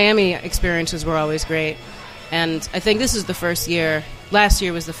my Miami experiences were always great. And I think this is the first year. Last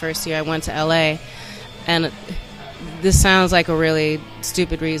year was the first year I went to L.A. And this sounds like a really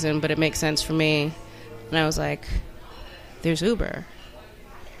stupid reason, but it makes sense for me. And I was like, there's Uber.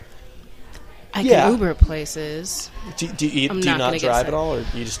 I can Uber places. Do you not drive at all, or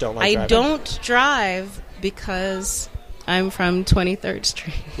you just don't like driving? I don't drive because I'm from 23rd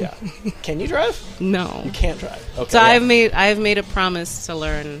Street. Yeah. Can you drive? No. You can't drive. Okay. So I've made a promise to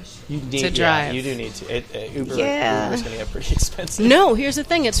learn to drive. Yeah, you do need to. Uber is going to get pretty expensive. No, here's the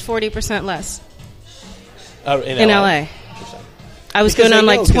thing. It's 40% less. Oh, in LA. I was going on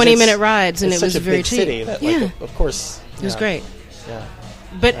like 20-minute rides, and it was very cheap. City that, of course. It was great. Yeah.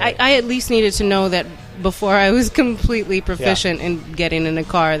 But I at least needed to know that before I was completely proficient in getting in a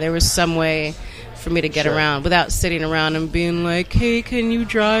car, there was some way for me to get around without sitting around and being like, hey, can you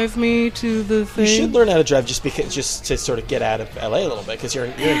drive me to the thing? You should learn how to drive just to sort of get out of LA a little bit, because you're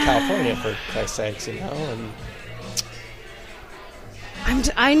in California, for Christ's sakes, you know.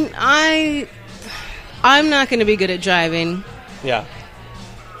 And I'm not going to be good at driving. Yeah.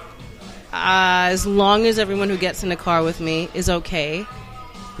 As long as everyone who gets in the car with me is okay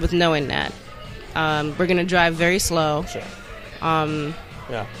with knowing that. We're going to drive very slow. Sure. Yeah.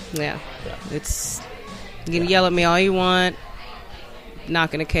 It's, you can yell at me all you want.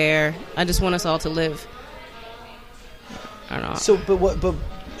 Not going to care. I just want us all to live. I don't know. So,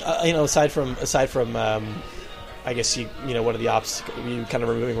 aside from I guess what are the obstacles? You kind of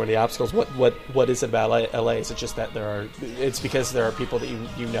removing one of the obstacles. What is it about LA? Is it just that it's because there are people that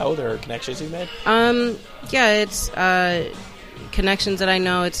you know, there are connections you've made? It's connections that I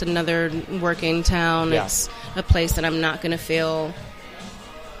know. It's another working town. Yeah. It's a place that I'm not going to feel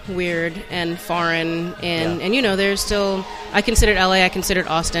weird and foreign in. Yeah. And there's still, I considered LA. I considered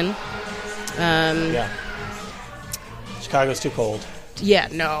Austin. Chicago's too cold. Yeah,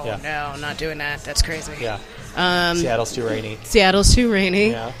 no, not doing that. That's crazy. Yeah. Seattle's too rainy.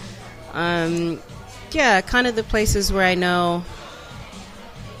 Yeah. Kind of the places where I know,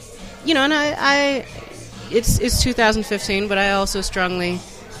 and I it's 2015, but I also strongly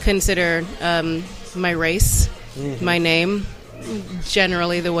consider my race, my name,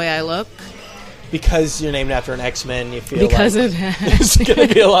 generally the way I look. Because you're named after an X-Men, you feel because like of that. There's going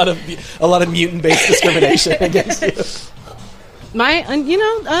to be a lot of mutant-based discrimination against you. My,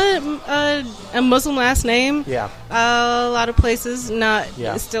 a Muslim last name. Yeah. A lot of places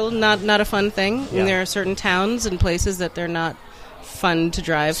still not a fun thing. Yeah. And there are certain towns and places that they're not fun to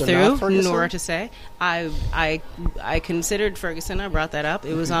drive through, nor to say. I considered Ferguson. I brought that up.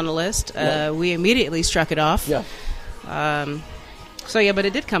 It was on the list. We immediately struck it off. Yeah. But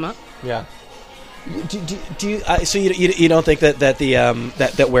it did come up. Yeah. Do you? So you don't think that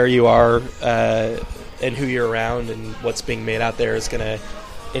that where you are and who you're around and what's being made out there is going to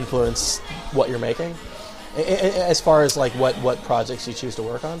influence what you're making, as far as like what projects you choose to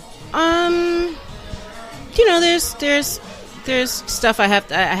work on? There's stuff I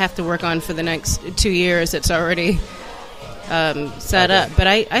have to work on for the next 2 years. It's already set up, but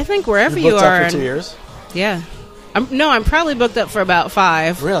I think wherever you are, for 2 years. Yeah. I'm probably booked up for about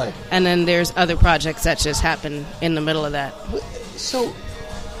 5. Really? And then there's other projects that just happen in the middle of that. So,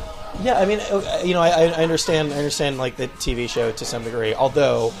 yeah, I mean, you know, I understand like the TV show to some degree.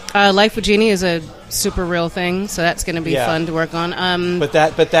 Although, Life with Jeannie is a super real thing, so that's going to be fun to work on. But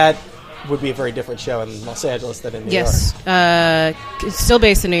that would be a very different show in Los Angeles than in New York. Yes, it's still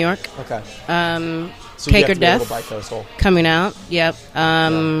based in New York. Okay. So Cake or Death bi-coastal. Coming out. Yep.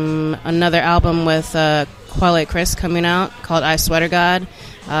 Another album with Quelle Chris coming out called I Sweater God.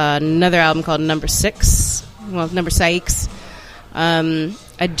 Another album called Number 6. Well, Number 6.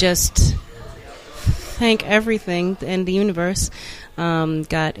 I just thank everything in the universe.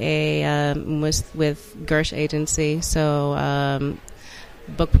 Got a with Gersh Agency, so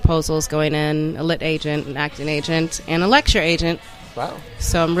book proposals going in, a lit agent, an acting agent, and a lecture agent. Wow.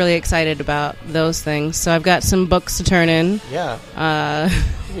 So I'm really excited about those things. So I've got some books to turn in. Yeah.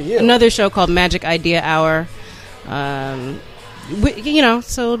 Another show called Magic Idea Hour. You know,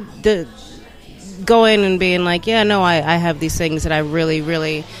 so going and being like, yeah, no, I have these things that I really,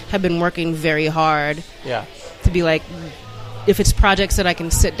 really have been working very hard. Yeah. To be like, if it's projects that I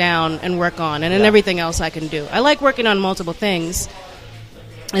can sit down and work on, and then everything else I can do. I like working on multiple things,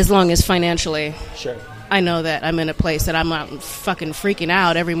 as long as financially. Sure. I know that I'm in a place that I'm not fucking freaking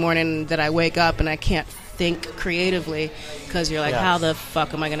out every morning that I wake up and I can't think creatively because you're like, how the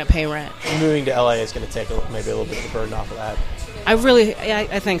fuck am I going to pay rent? Moving to LA is going to take maybe a little bit of the burden off of that. I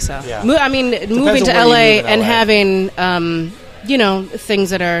think so. Yeah. Moving to LA and having, you know,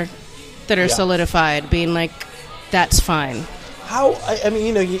 things that are solidified, being like, that's fine. How? I mean,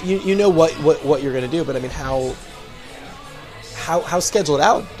 you know, you know what you're going to do, but I mean, how scheduled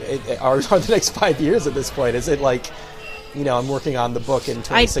out are the next 5 years at this point? Is it like, you know, I'm working on the book in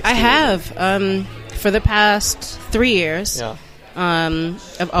 2016? I have for the past 3 years. Yeah.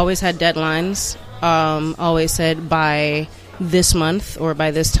 I've always had deadlines. Always said by this month or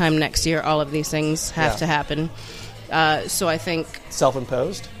by this time next year, all of these things have to happen. So I think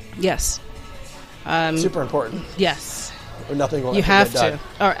self-imposed. Yes. Super important. Yes. Or nothing will you have get to,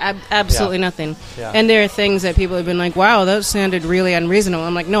 or absolutely nothing. Yeah. And there are things that people have been like, "Wow, that sounded really unreasonable."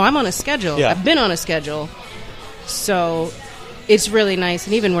 I'm like, "No, I'm on a schedule. Yeah. I've been on a schedule." So it's really nice,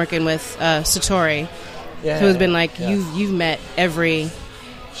 and even working with Satori, who's been like, "You've met every."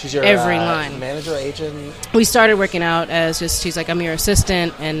 She's your every line. Manager, agent. We started working out as just she's like, I'm your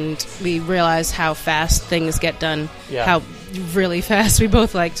assistant, and we realized how fast things get done. Yeah. How really fast we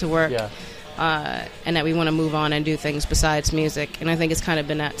both like to work. Yeah. And that we want to move on and do things besides music. And I think it's kind of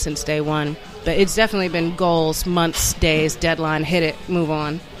been that since day one. But it's definitely been goals, months, days, deadline, hit it, move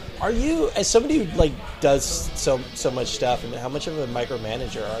on. Are you, as somebody who like does so much stuff, and how much of a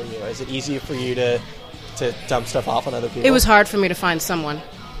micromanager are you? Is it easy for you to dump stuff off on other people? It was hard for me to find someone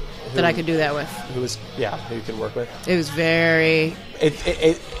that I could do that with. Who you could work with? It was very...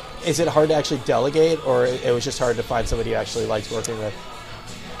 Is it hard to actually delegate, or it was just hard to find somebody you actually liked working with?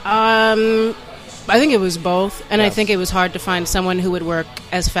 I think it was both, and I think it was hard to find someone who would work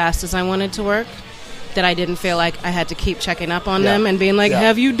as fast as I wanted to work, that I didn't feel like I had to keep checking up on them and being like,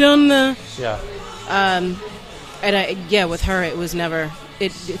 have you done the... Yeah. And with her, it was never...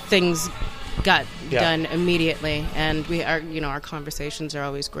 things got done immediately, and our conversations are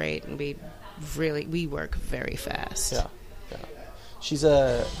always great, and we work very fast. Yeah. She's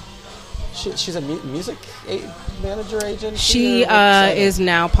a music manager agent. She is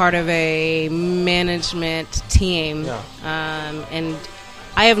now part of a management team, and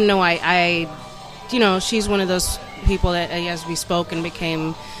I have no. She's one of those people that, as we spoke and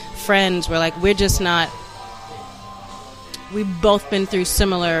became friends, we're like, we're just not. We've both been through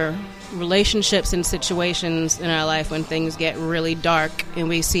similar relationships and situations in our life when things get really dark, and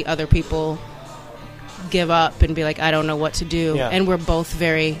we see other people give up and be like, I don't know what to do. Yeah. And we're both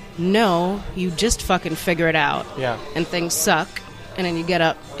very, no, you just fucking figure it out. Yeah. And things suck, and then you get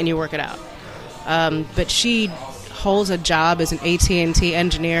up and you work it out. But she holds a job as an AT&T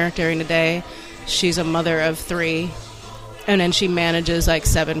engineer during the day. She's a mother of 3, and then she manages like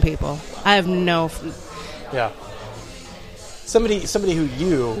 7 people. I have no... Yeah. Somebody who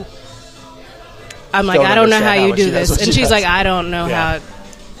you... I'm like, I don't know how you do this. And she's like, I don't know how...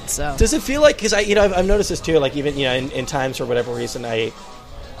 So. Does it feel like, because I've noticed this too, like even in times for whatever reason I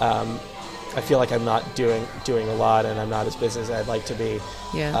feel like I'm not doing a lot, and I'm not as busy as I'd like to be.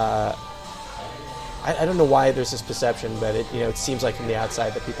 Yeah. I don't know why there's this perception, but it seems like from the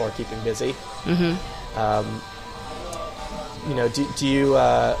outside that people are keeping busy. Mm-hmm. Do you?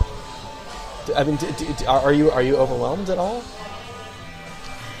 I mean, are you overwhelmed at all?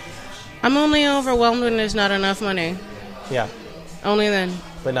 I'm only overwhelmed when there's not enough money. Yeah. Only then.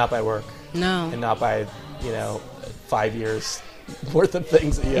 But not by work. No. And not by, 5 years worth of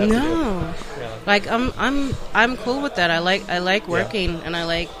things that you have to do. Yeah. Like I'm cool with that. I like working and I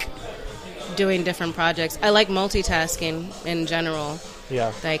like doing different projects. I like multitasking in general.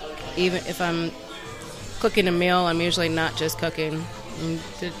 Yeah. Like even if I'm cooking a meal, I'm usually not just cooking.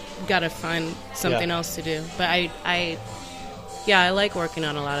 Got to find something else to do. But I like working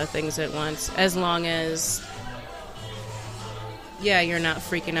on a lot of things at once, as long as you're not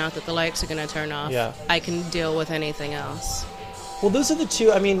freaking out that the lights are going to turn off. Yeah. I can deal with anything else. Well, those are the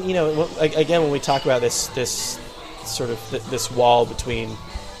two. I mean, you know, again, when we talk about this sort of this wall between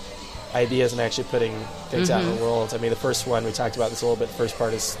ideas and actually putting things out in the world. I mean, the first one we talked about this a little bit. The first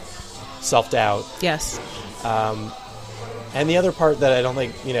part is self-doubt. Yes. And the other part that I don't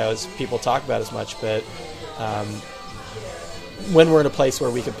think, you know, as people talk about as much, but when we're in a place where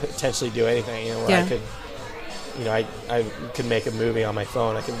we could potentially do anything, you know, where I could, you know, I could make a movie on my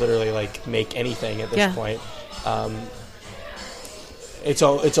phone. I could literally like make anything at this point. It's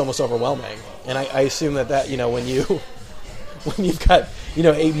almost overwhelming, and I assume that you know when you've got, you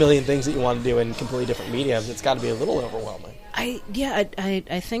know, 8 million things that you want to do in completely different mediums, it's got to be a little overwhelming.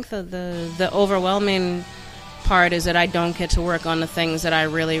 I think that the overwhelming part is that I don't get to work on the things that I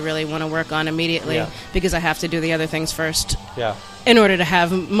really, really want to work on immediately because I have to do the other things first. Yeah. In order to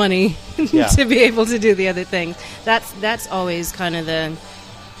have money to be able to do the other things. That's always kind of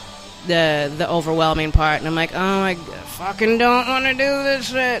the overwhelming part, and I'm like, oh, I fucking don't want to do this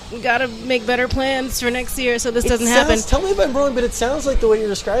shit. Gotta make better plans for next year so this doesn't happen. Tell me if I'm wrong, but it sounds like the way you're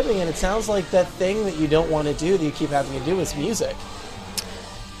describing it, it sounds like that thing that you don't want to do that you keep having to do is music.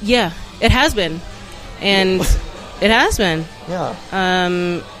 Yeah, it has been. And it has been. Yeah.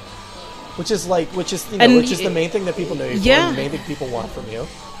 Which is the main thing that people know you for, the main thing people want from you.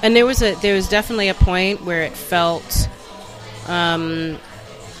 And there was definitely a point where it felt I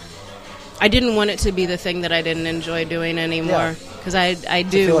didn't want it to be the thing that I didn't enjoy doing anymore, because I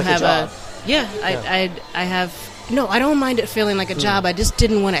do have I have I don't mind it feeling like a job. I just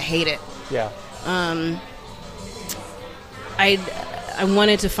didn't want to hate it. Yeah. I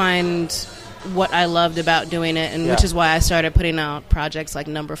wanted to find what I loved about doing it, and which is why I started putting out projects like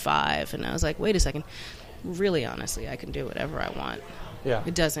Number 5, and I was like, wait a second, really honestly, I can do whatever I want. Yeah.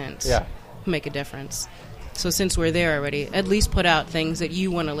 It doesn't make a difference. So since we're there already, at least put out things that you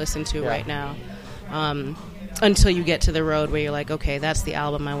want to listen to right now, until you get to the road where you're like, okay, that's the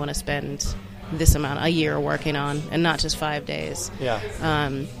album I want to spend this amount, a year working on, and not just 5 days. Yeah.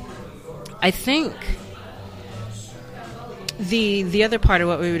 I think the other part of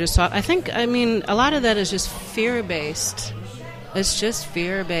what we were just talking, I mean, a lot of that is just fear-based. It's just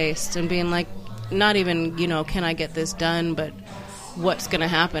fear-based and being like, not even, you know, can I get this done, but what's going to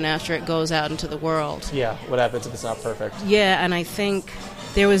happen after it goes out into the world. Yeah, what happens if it's not perfect. Yeah, and I think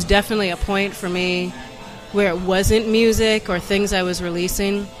there was definitely a point for me where it wasn't music or things I was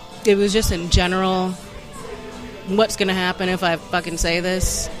releasing. It was just in general, what's going to happen if I fucking say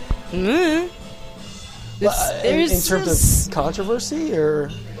this? In terms of controversy,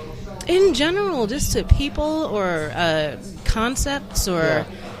 or in general, just to people or concepts, or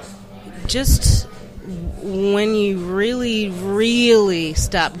just when you really, really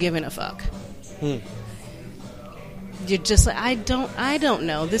stop giving a fuck. You're just like, I don't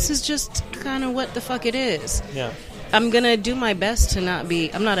know. This is just kind of what the fuck it is. Yeah. I'm gonna do my best to not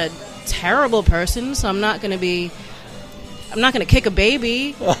be. I'm not a terrible person, so I'm not gonna kick a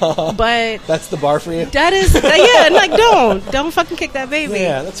baby, but that's the bar for you. That is, and like, don't fucking kick that baby.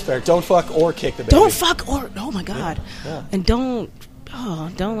 Yeah, that's fair. Don't fuck or kick the baby. Don't fuck or, oh my god, and don't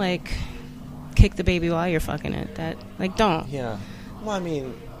like kick the baby while you're fucking it. That, like, don't. Yeah. Well, I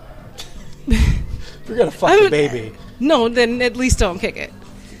mean, if you're gonna fuck the baby, no, then at least don't kick it.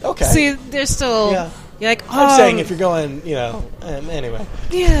 Okay. See, there's still. Yeah. You're like, I'm saying if you're going, you know, anyway.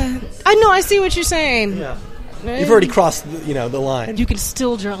 Yeah, I know. I see what you're saying. Yeah. You've already crossed, the line. You can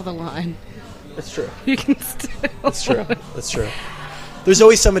still draw the line. That's true. You can still. That's true. That's true. There's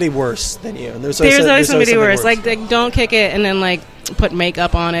always somebody worse than you, and there's always somebody worse. Like, don't kick it, and then like put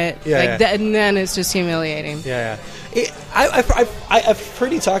makeup on it. Yeah. That, and then it's just humiliating. Yeah. I've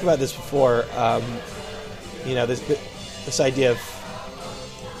heard you talk about this before. This idea of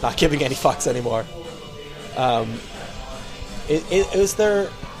not giving any fucks anymore. Is there?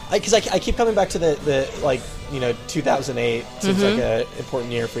 Because I keep coming back to the 2008 seems like an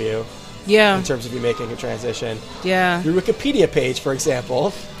important year for you. Yeah. In terms of you making a transition. Yeah. Your Wikipedia page, for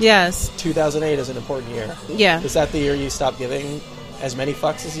example. Yes. 2008 is an important year. Yeah. Is that the year you stopped giving as many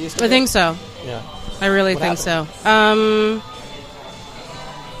fucks as you used to? I think so. Yeah. I really think so. How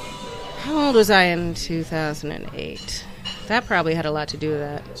old was I in 2008? That probably had a lot to do with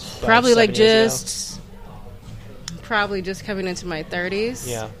that. Probably probably just coming into my 30s.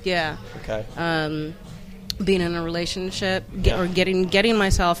 Yeah. Okay. Being in a relationship or getting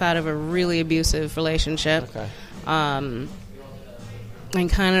myself out of a really abusive relationship. Okay. And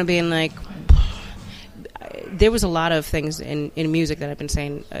kind of being like, there was a lot of things in music that I've been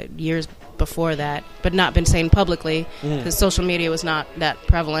saying years before that, but not been saying publicly because social media was not that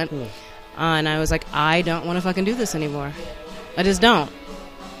prevalent. And I was like, I don't want to fucking do this anymore. I just don't.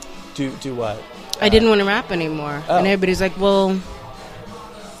 Do what? I didn't want to rap anymore. And everybody's like, well,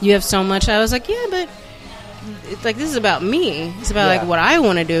 you have so much. I was like, yeah, but it's like, this is about me. It's about like what I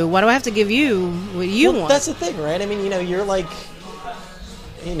want to do. Why do I have to give you what you want? That's the thing, right? I mean, you're like,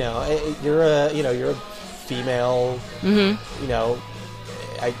 you're a female. I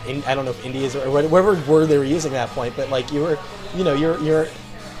don't know if India's or whatever word they were using at that point, but like you're an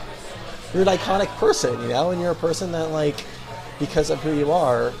iconic person, and you're a person that, like, because of who you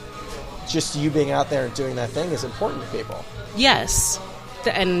are, just you being out there and doing that thing is important to people. Yes,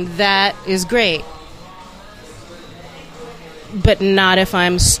 and that is great. But not if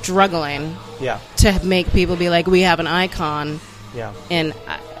I'm struggling to make people be like, we have an icon, and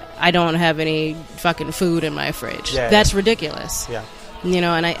I don't have any fucking food in my fridge. That's ridiculous.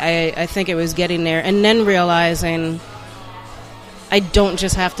 And I think it was getting there, and then realizing I don't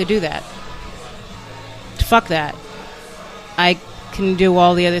just have to do that. Fuck that. I can do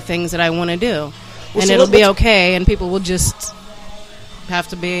all the other things that I want to do, and it'll be okay, and people will just have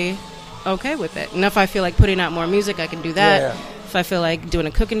to be okay with it. And if I feel like putting out more music, I can do that. If I feel like doing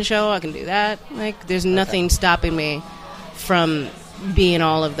a cooking show, I can do that. Like, there's nothing stopping me from being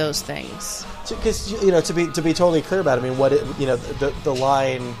all of those things. Because to be totally clear about it, I mean, the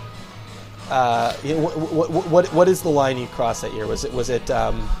line. What is the line you crossed that year? Was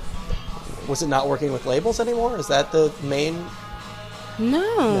it not working with labels anymore? Is that the main?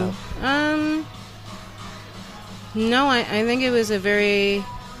 No. No, I think it was a very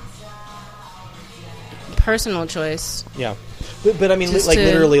personal choice. Yeah, but I mean, like,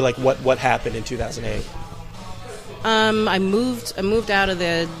 literally, like, what happened in 2008? I moved out of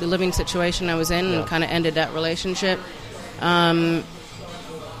the living situation I was in and kind of ended that relationship. I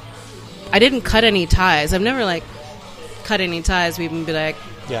didn't cut any ties. I've never, like, cut any ties. We even be like,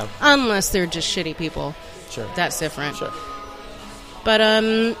 unless they're just shitty people. Sure, that's different. Sure, but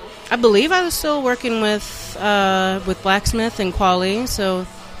I believe I was still working with Blacksmith and Quali, so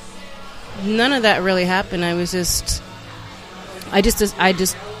none of that really happened. I just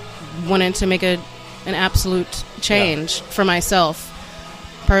wanted to make an absolute change for myself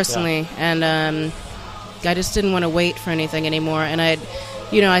personally, and I just didn't want to wait for anything anymore. And I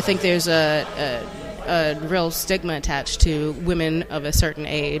think there's a real stigma attached to women of a certain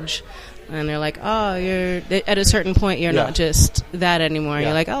age, and they're like, oh, you're at a certain point, you're not just that anymore.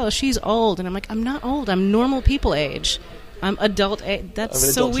 You're like, oh, she's old, and I'm like, I'm not old. I'm normal people age. I'm adult age.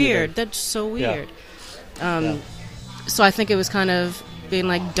 That's so weird. That's so weird. So I think it was kind of being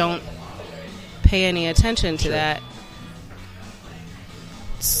like, don't pay any attention to that.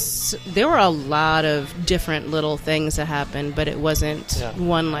 So there were a lot of different little things that happened, but it wasn't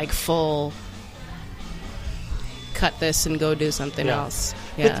one like full cut this and go do something else.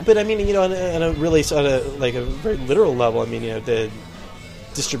 But I mean, on a really sort of like a very literal level, I mean, the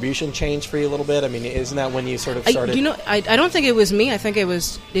distribution changed for you a little bit. I mean, isn't that when you sort of started? I don't think it was me. I think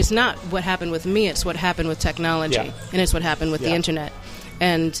it's not what happened with me. It's what happened with technology, and it's what happened with the internet.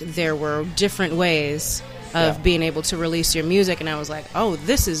 And there were different ways of being able to release your music, and I was like, oh,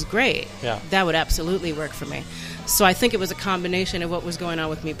 this is great. That would absolutely work for me. So I think it was a combination of what was going on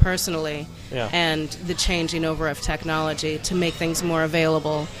with me personally and the changing over of technology to make things more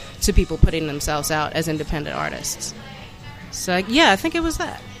available to people putting themselves out as independent artists. So, I think it was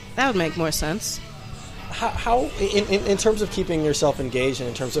that. That would make more sense. How in terms of keeping yourself engaged and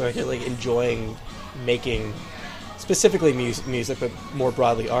in terms of like enjoying making specifically music, but more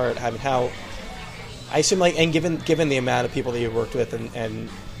broadly art, I mean, how... I assume, like, and given the amount of people that you've worked with and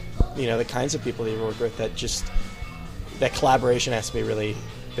the kinds of people that you've worked with, that collaboration has to be a really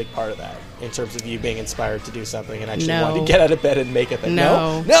big part of that in terms of you being inspired to do something and actually wanting to get out of bed and make it.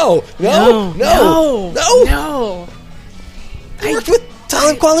 No. I worked with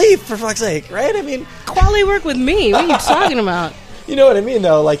Talib Kweli, for fuck's sake, right? I mean, Kweli worked with me. What are you talking about? You know what I mean,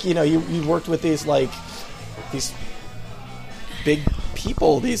 though? Like, you worked with these big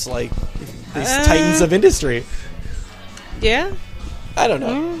people, these titans of industry. Yeah. I don't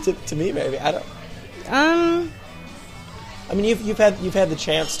know. To me, maybe I don't. I mean, you've had the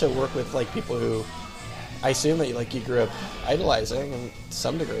chance to work with like people who I assume that you grew up idolizing in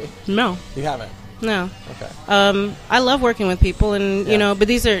some degree. No, you haven't. No. Okay. I love working with people, and but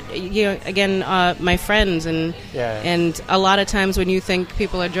these are again my friends, and and a lot of times when you think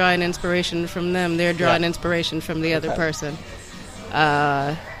people are drawing inspiration from them, they're drawing inspiration from the other person.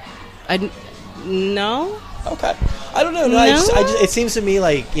 No. Okay. I don't know. No, I just, it seems to me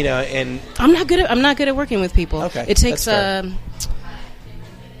like and I'm not good at working with people. Okay. It takes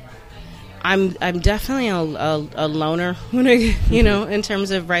I'm definitely a loner when I, in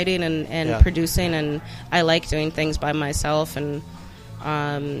terms of writing and producing, and I like doing things by myself, and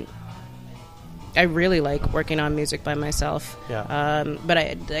I really like working on music by myself. Yeah. But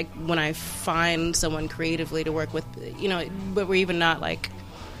I like when I find someone creatively to work with, but we're even not like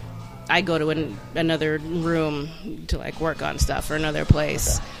I go to another room to like work on stuff or another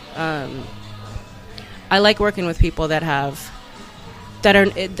place. Okay. I like working with people that are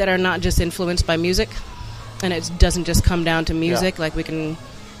not just influenced by music, and it doesn't just come down to music. Like we can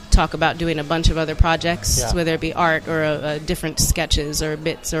talk about doing a bunch of other projects, whether it be art or different sketches or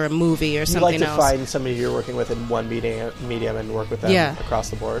bits or a movie or something else. You like to find somebody you're working with in one medium and work with them across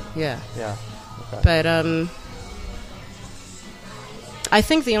the board? Yeah. Yeah. Okay. But I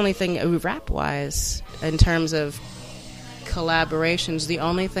think the only thing rap-wise in terms of collaborations, the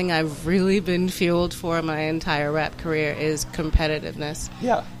only thing I've really been fueled for my entire rap career is competitiveness.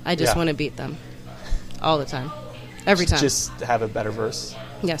 Yeah. I just want to beat them all the time. Every time. Just have a better verse.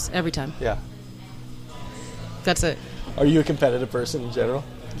 Yes, every time. Yeah. That's it. Are you a competitive person in general?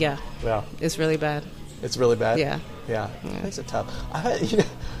 Yeah. Yeah. It's really bad. It's really bad? Yeah. Yeah. It makes it tough.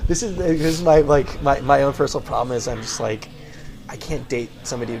 This is my own personal problem is I'm just like, I can't date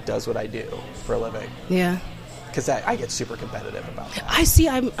somebody who does what I do for a living. Yeah. Because I get super competitive about that. I see.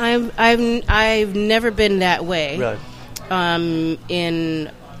 I've never been that way. Really?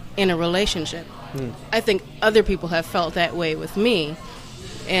 In a relationship, I think other people have felt that way with me,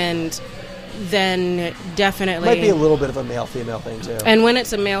 and then definitely it might be a little bit of a male-female thing too. And when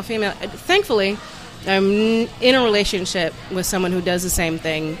it's a male-female, thankfully, I'm in a relationship with someone who does the same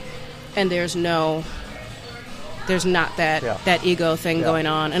thing, and there's not that ego thing going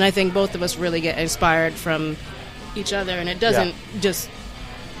on, and I think both of us really get inspired from each other, and it doesn't just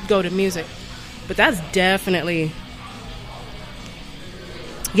go to music. But that's definitely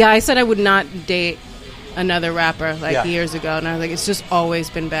I said I would not date another rapper years ago, and I was like, it's just always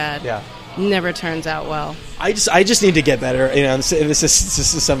been bad. Never turns out well. I just need to get better, this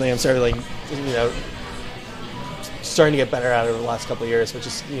is something I'm starting to get better at over the last couple of years, which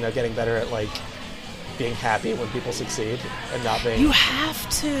is getting better at being happy when people succeed and not being. You have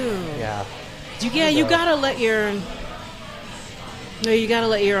to. Yeah. You gotta let your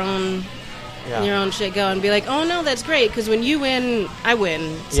own your own shit go and be like, oh no, that's great, because when you win, I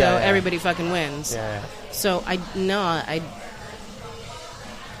win, so everybody fucking wins. Yeah. So I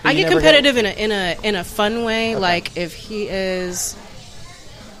get competitive in a fun way. Okay. Like if he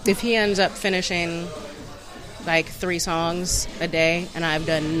ends up finishing 3 songs a day and I've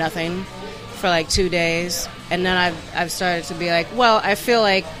done nothing for 2 days, and then I've started to be like, well, I feel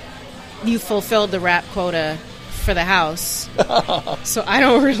like you fulfilled the rap quota for the house, so I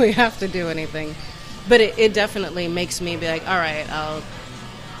don't really have to do anything. But it definitely makes me be like, all right,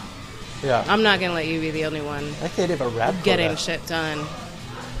 I'm not gonna let you be the only one. I can't have a rap getting shit done.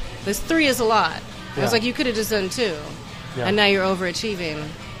 This 3 is a lot. I was like, you could have just done 2, and now you're overachieving.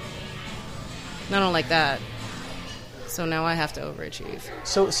 I don't like that. So now I have to overachieve.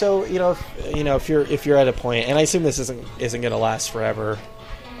 So if you're at a point, and I assume this isn't going to last forever,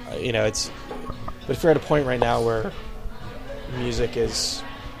 but if you're at a point right now where music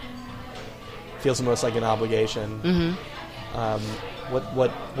feels the most like an obligation,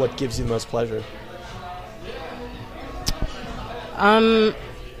 what gives you the most pleasure?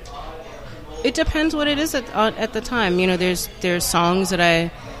 It depends what it is at the time. There's songs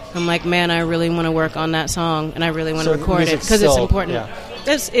that I'm like, man, I really want to work on that song, and I really want to record it because it's important. Yeah.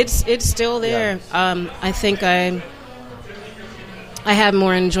 It's still there. Yeah. I think I have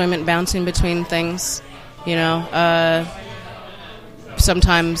more enjoyment bouncing between things.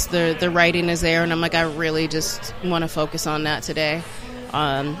 Sometimes the writing is there, and I'm like, I really just want to focus on that today.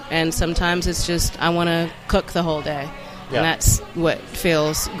 And sometimes it's just I want to cook the whole day, and that's what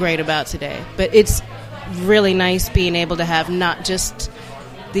feels great about today. But it's really nice being able to have not just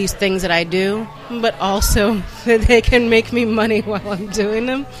these things that I do, but also that they can make me money while I'm doing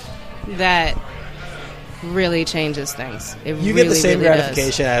them. That really changes things. You get the same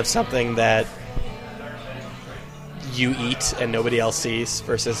gratification out of something that you eat and nobody else sees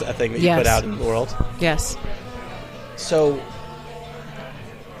versus a thing that you put out in the world. Yes. So,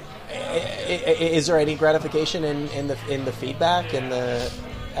 is there any gratification in the feedback and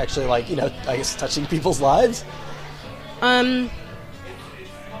actually like, you know, I guess touching people's lives?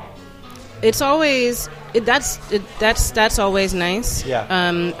 It's always that's always nice.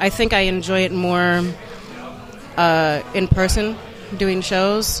 Yeah. I think I enjoy it more in person, doing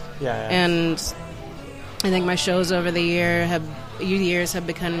shows. Yeah. And I think my shows over the years have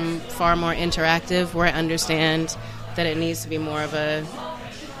become far more interactive, where I understand that it needs to be more of a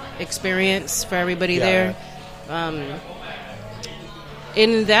experience for everybody there.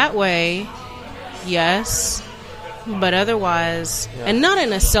 In that way, yes. But otherwise, and not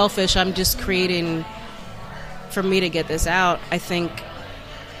in a selfish, I'm just creating for me to get this out. I think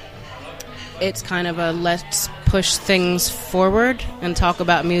it's kind of a let's push things forward and talk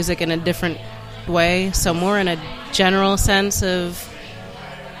about music in a different way. So more in a general sense of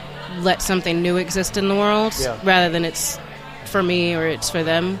let something new exist in the world rather than it's for me or it's for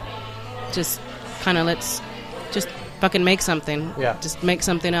them. Just kind of let's just fucking make something. Yeah. Just make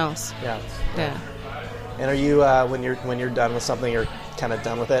something else. Yeah. Yeah. And are you when you're done with something, you're kind of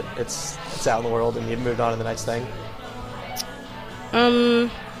done with it? It's out in the world, and you've moved on to the next thing.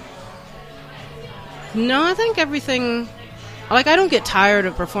 No, I think everything. Like, I don't get tired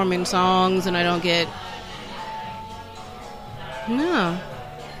of performing songs, and I don't get. No,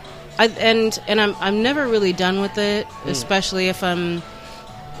 I'm never really done with it, especially if I'm.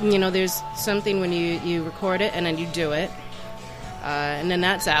 You know, there's something when you record it and then you do it. And then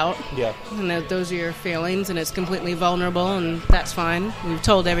that's out. Yeah. And those are your feelings, and it's completely vulnerable, and that's fine. You've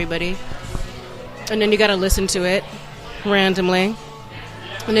told everybody. And then you got to listen to it randomly.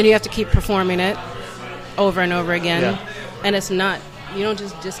 And then you have to keep performing it over and over again. Yeah. And it's not, you don't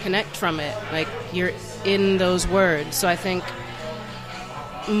just disconnect from it. Like, you're in those words. So I think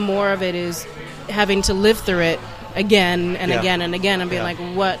more of it is having to live through it again and again and again and being like,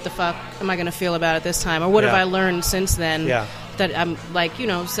 what the fuck am I going to feel about it this time? Or what have I learned since then? Yeah. That I'm, like, you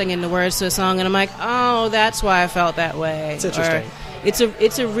know, singing the words to a song, and I'm like, oh, that's why I felt that way. It's interesting. Or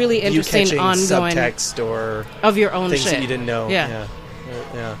it's a really interesting you ongoing subtext or of your own things shit that you didn't know. Yeah.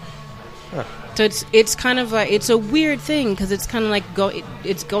 Huh. So it's kind of like, it's a weird thing because it's kind of like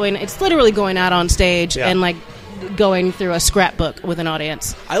it's literally going out on stage and like going through a scrapbook with an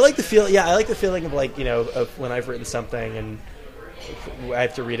audience. I like the feel. Yeah, I like the feeling of, like, you know, of when I've written something and I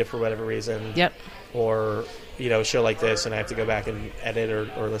have to read it for whatever reason. Yep. Or, you know, a show like this, and I have to go back and edit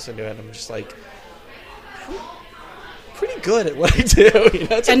or listen to it, and I'm just like, I'm pretty good at what I do. You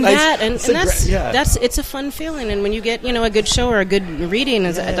know, it's a fun feeling. And when you get, you know, a good show or a good reading,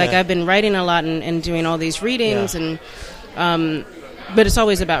 like I've been writing a lot and doing all these readings, and but it's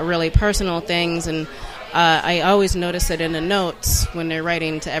always about really personal things. And I always notice it in the notes when they're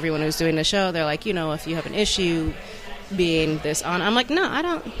writing to everyone who's doing the show. They're like, you know, if you have an issue being this on, I'm like, no, I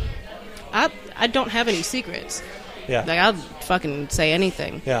don't. I don't have any secrets. Yeah. Like, I'll fucking say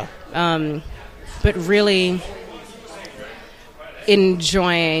anything. Yeah. But really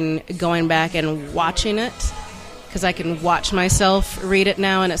enjoying going back and watching it, because I can watch myself read it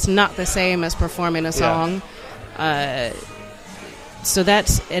now, and it's not the same as performing a song. So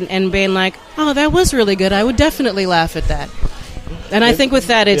that's, and being like, oh, that was really good. I would definitely laugh at that. And I think with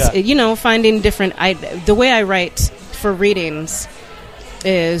that, it's, you know, finding different, the way I write for readings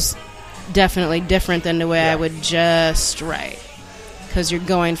is definitely different than the way I would just write, because you're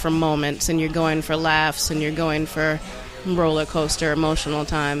going for moments, and you're going for laughs, and you're going for roller coaster emotional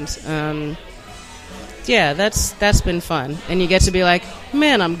times. That's been fun, and you get to be like,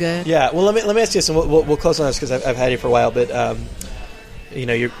 man, I'm good. Yeah. Well, let me ask you something. We'll close on this because I've had you for a while, but you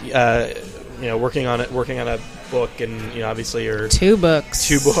know, you're you know, working on a book, and, you know, obviously you're two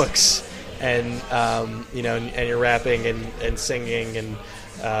books, and you know, and you're rapping and singing and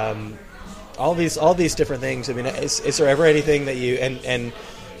all these different things. I mean, is there ever anything that you and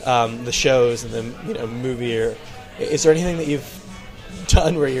the shows and the, you know, movie, or is there anything that you've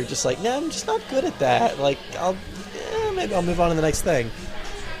done where you're just like, no, I'm just not good at that, like, maybe I'll move on to the next thing?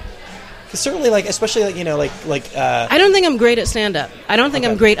 Because certainly, like, especially, like, you know, like I don't think I'm great at stand-up. I don't think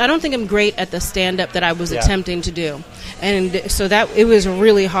I'm great at the stand-up that I was attempting to do, and so that it was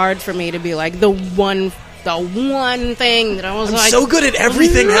really hard for me to be like the one thing that I was like, so good at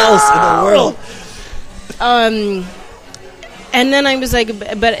everything else in the world. And then I was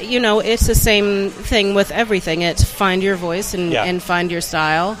like, but, you know, it's the same thing with everything. It's find your voice and find your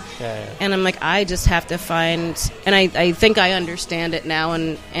style. Yeah. And I'm like, I just have to find, and I think I understand it now,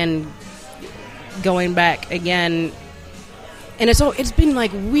 and going back again, and it's been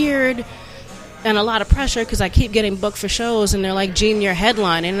like weird and a lot of pressure because I keep getting booked for shows, and they're like, Gene, you're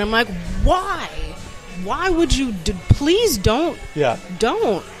headlining, and I'm like, why? Why would you? Please don't. Yeah.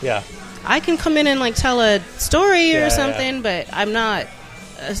 Don't. Yeah. I can come in and, like, tell a story or something, but I'm not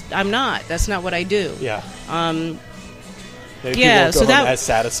I'm not. That's not what I do. Yeah. Maybe people won't go home as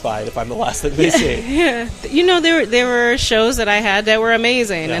satisfied if I'm the last thing they see. Yeah. You know, there were shows that I had that were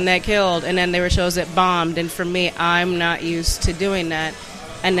amazing and that killed, and then there were shows that bombed. And for me, I'm not used to doing that.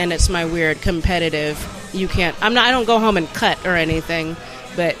 And then it's my weird competitive. You can't. I don't go home and cut or anything,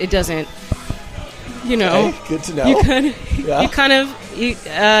 but it doesn't. You know. Okay, good to know.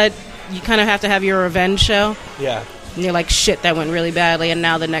 You kind of have to have your revenge show. Yeah. And you're like, shit, that went really badly, and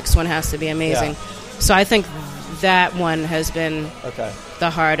now the next one has to be amazing. Yeah. So I think that one has been the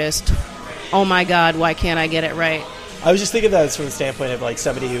hardest. Oh my God, why can't I get it right? I was just thinking that from the standpoint of like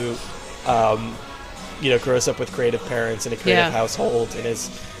somebody who, grows up with creative parents in a creative household and is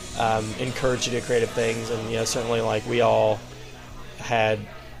encouraged to do creative things, and certainly like we all had,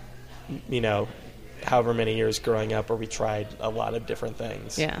 however many years growing up where we tried a lot of different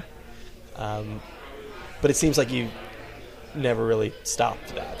things. Yeah. But it seems like you never really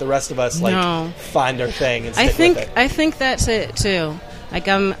stopped that. The rest of us find our thing and stick with it. I think that's it too. Like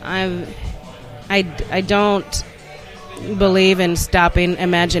I don't believe in stopping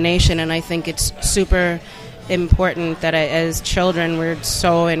imagination, and I think it's super important that as children we're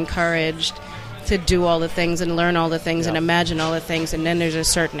so encouraged to do all the things and learn all the things and imagine all the things, and then there's a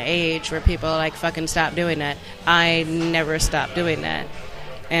certain age where people are like, fucking stop doing that. I never stopped doing that.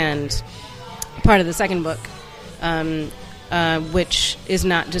 And part of the second book, which is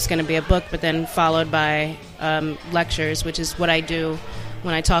not just going to be a book, but then followed by lectures, which is what I do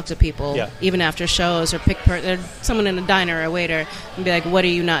when I talk to people, even after shows, or pick someone in a diner or a waiter, and be like, what are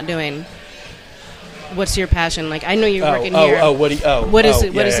you not doing? What's your passion? Like, I know you're working here. What is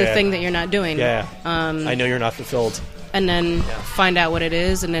the thing that you're not doing? Yeah. I know you're not fulfilled. And then find out what it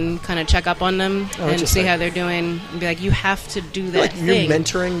is, and then kind of check up on them and see how they're doing, and be like, you have to do that thing. You're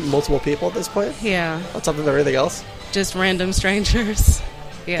mentoring multiple people at this point? Yeah. On top of everything else? Just random strangers.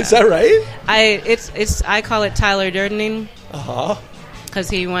 Yeah. Is that right? I call it Tyler Durdening. Uh-huh. Because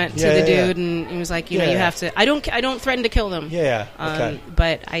he went to the dude and he was like, you know, you have to. I don't threaten to kill them. Yeah. Okay.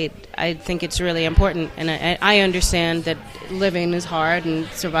 But I think it's really important, and I understand that living is hard and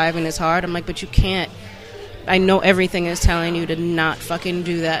surviving is hard. I'm like, but you can't. I know everything is telling you to not fucking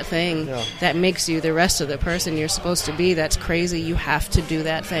do that thing that makes you the rest of the person you're supposed to be. That's crazy. You have to do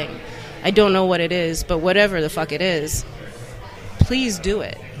that thing. I don't know what it is, but whatever the fuck it is, please do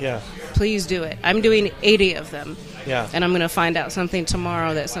it. Yeah. Please do it. I'm doing 80 of them. Yeah. And I'm going to find out something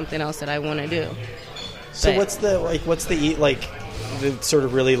tomorrow that's something else that I want to do. So what's the sort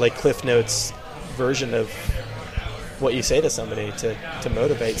of really like Cliff Notes version of what you say to somebody to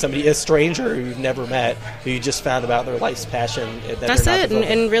motivate somebody, a stranger who you've never met, who you just found about their life's passion? That's it,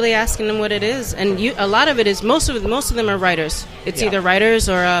 and really asking them what it is. And a lot of it is most of them are writers. It's either writers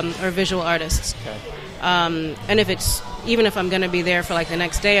or visual artists. Okay. And even if I'm going to be there for like the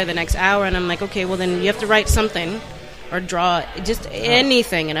next day or the next hour, and I'm like, okay, well then you have to write something or draw just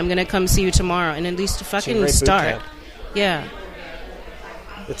anything, and I'm going to come see you tomorrow, and at least to fucking start. Yeah.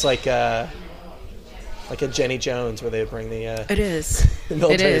 It's like a Jenny Jones where they bring the it is the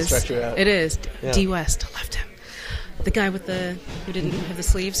military instructor out. It is. Yeah. D. West, I loved him. The guy who didn't have the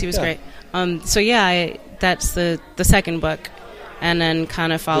sleeves, he was great. That's the second book. And then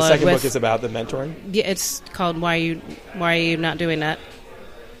kind of followed. The second book is about the mentoring? Yeah, it's called Why Are You Not Doing That?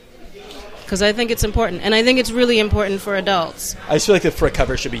 Because I think it's important, and I think it's really important for adults. I just feel like the front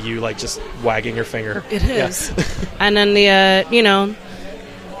cover should be you, like just wagging your finger. It is. Yeah. And then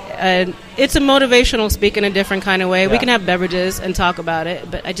it's a motivational speak in a different kind of way. Yeah. We can have beverages and talk about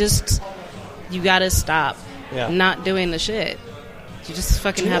it, but you got to stop not doing the shit. You just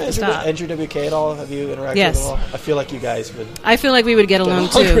fucking have to stop. Andrew WK at all? Have you interacted with him at all? I feel like you guys would. I feel like we would get along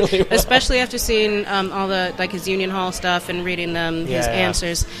too, really well. Especially after seeing all the his Union Hall stuff and reading his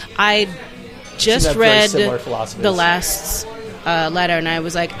answers. I just read the last letter, and I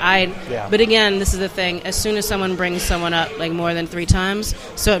was like, But again, this is the thing. As soon as someone brings someone up like more than 3 times,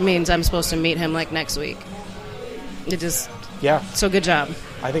 so it means I'm supposed to meet him like next week. It just. Yeah. So good job.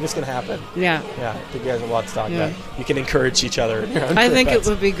 I think it's going to happen. Yeah. Yeah. I think you guys have a lot to talk about. You can encourage each other. I think it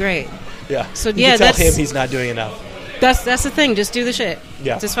would be great. Yeah. So you can tell him he's not doing enough. That's the thing. Just do the shit.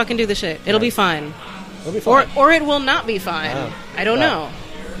 Yeah. Just fucking do the shit. It'll be fine. It'll be fine. Or it will not be fine. I don't know.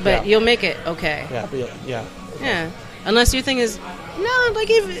 But you'll make it okay. Yeah. Yeah. Unless your thing is, no,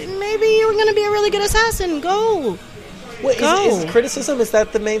 like if maybe you're going to be a really good assassin, go. Is criticism, is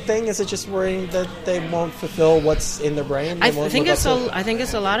that the main thing? Is it just worrying that they won't fulfill what's in their brain? I think it's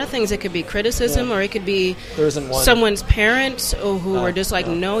a lot of things. It could be criticism, or it could be someone's parents who are just like,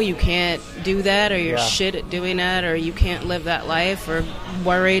 no, you can't do that, or you're shit at doing that, or you can't live that life, or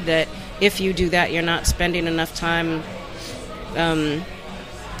worried that if you do that, you're not spending enough time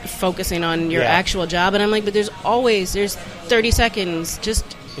focusing on your actual job. And I'm like, but there's 30 seconds.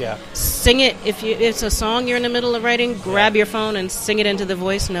 Just sing it. If it's a song you're in the middle of writing, grab your phone and sing it into the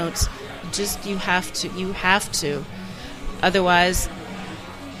voice notes. Just you have to. Otherwise,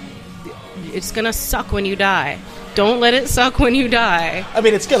 it's gonna suck when you die. Don't let it suck when you die. I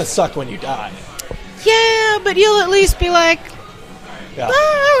mean, it's gonna suck when you die. Yeah, but you'll at least be like, all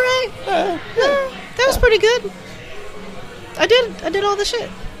right, that was pretty good. I did all the shit.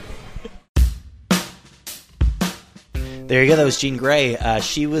 There you go. That was Jean Grae.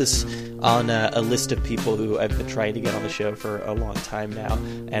 She was on a list of people who I've been trying to get on the show for a long time now,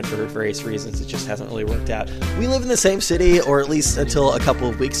 and for various reasons, it just hasn't really worked out. We live in the same city, or at least until a couple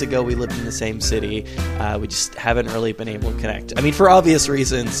of weeks ago, we lived in the same city. We just haven't really been able to connect. I mean, for obvious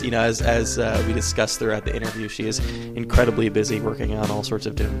reasons, as we discussed throughout the interview, she is incredibly busy working on all sorts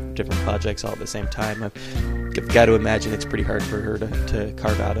of different projects all at the same time. I've got to imagine it's pretty hard for her to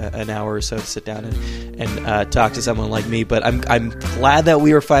carve out an hour or so to sit down and talk to someone like me. But I'm glad that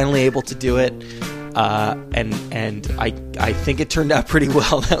we were finally able to do it, and I think it turned out pretty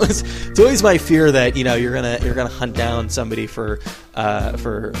well. It's always my fear that you're gonna hunt down somebody for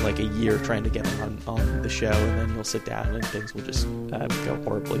like a year trying to get them on the show, and then you'll sit down and things will just go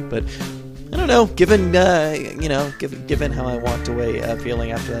horribly. But I don't know, given how I walked away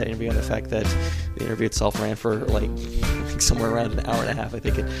feeling after that interview, and the fact that the interview itself ran for like somewhere around an hour and a half, I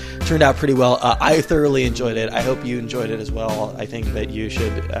think it turned out pretty well. I thoroughly enjoyed it. I hope you enjoyed it as well. I think that you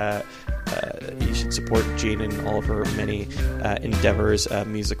should support Jean in all of her many endeavors,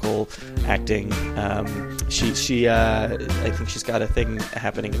 musical, acting. She I think she's got a thing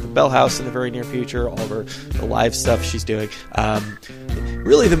happening at the Bell House in the very near future. All of the live stuff she's doing.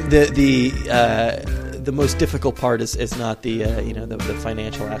 Really, the most difficult part is not the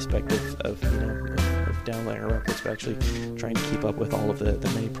financial aspect of downloading her records, but actually trying to keep up with all of the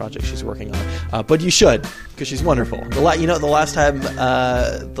many projects she's working on. But you should, because she's wonderful. The last time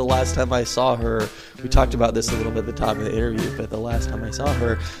I saw her, we talked about this a little bit at the top of the interview, but the last time I saw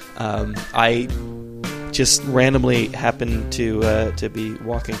her, I just randomly happened to be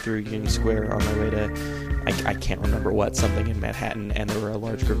walking through Union Square on my way to, I can't remember something in Manhattan, and there were a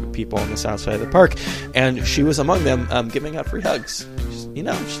large group of people on the south side of the park, and she was among them, giving out free hugs.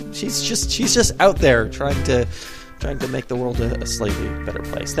 She's just out there trying to make the world a slightly better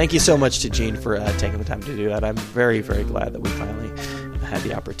place. Thank you so much to Jean for taking the time to do that. I'm very, very glad that we finally had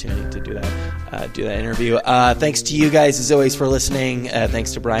the opportunity to do that interview. Thanks to you guys as always for listening.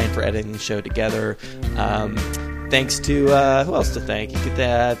 Thanks to Brian for editing the show together. Thanks to who else to thank? You could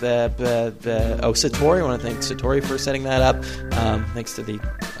Satori. I want to thank Satori for setting that up. Thanks to the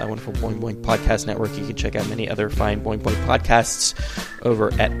wonderful Boing Boing Podcast Network. You can check out many other fine Boing Boing podcasts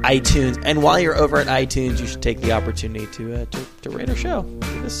over at iTunes. And while you're over at iTunes, you should take the opportunity to rate our show.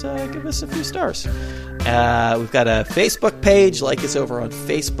 Give us a few stars. We've got a Facebook page. Like us over on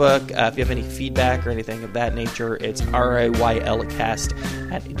Facebook. If you have any feedback or anything of that nature, it's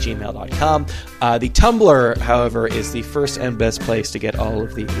raylcast@gmail.com. The Tumblr, however, is the first and best place to get all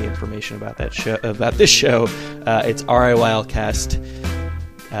of the information about this show. It's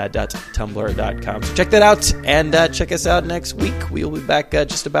raylcast.tumblr.com. So check that out, and check us out next week. We'll be back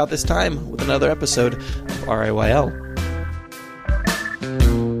just about this time with another episode of RAYL.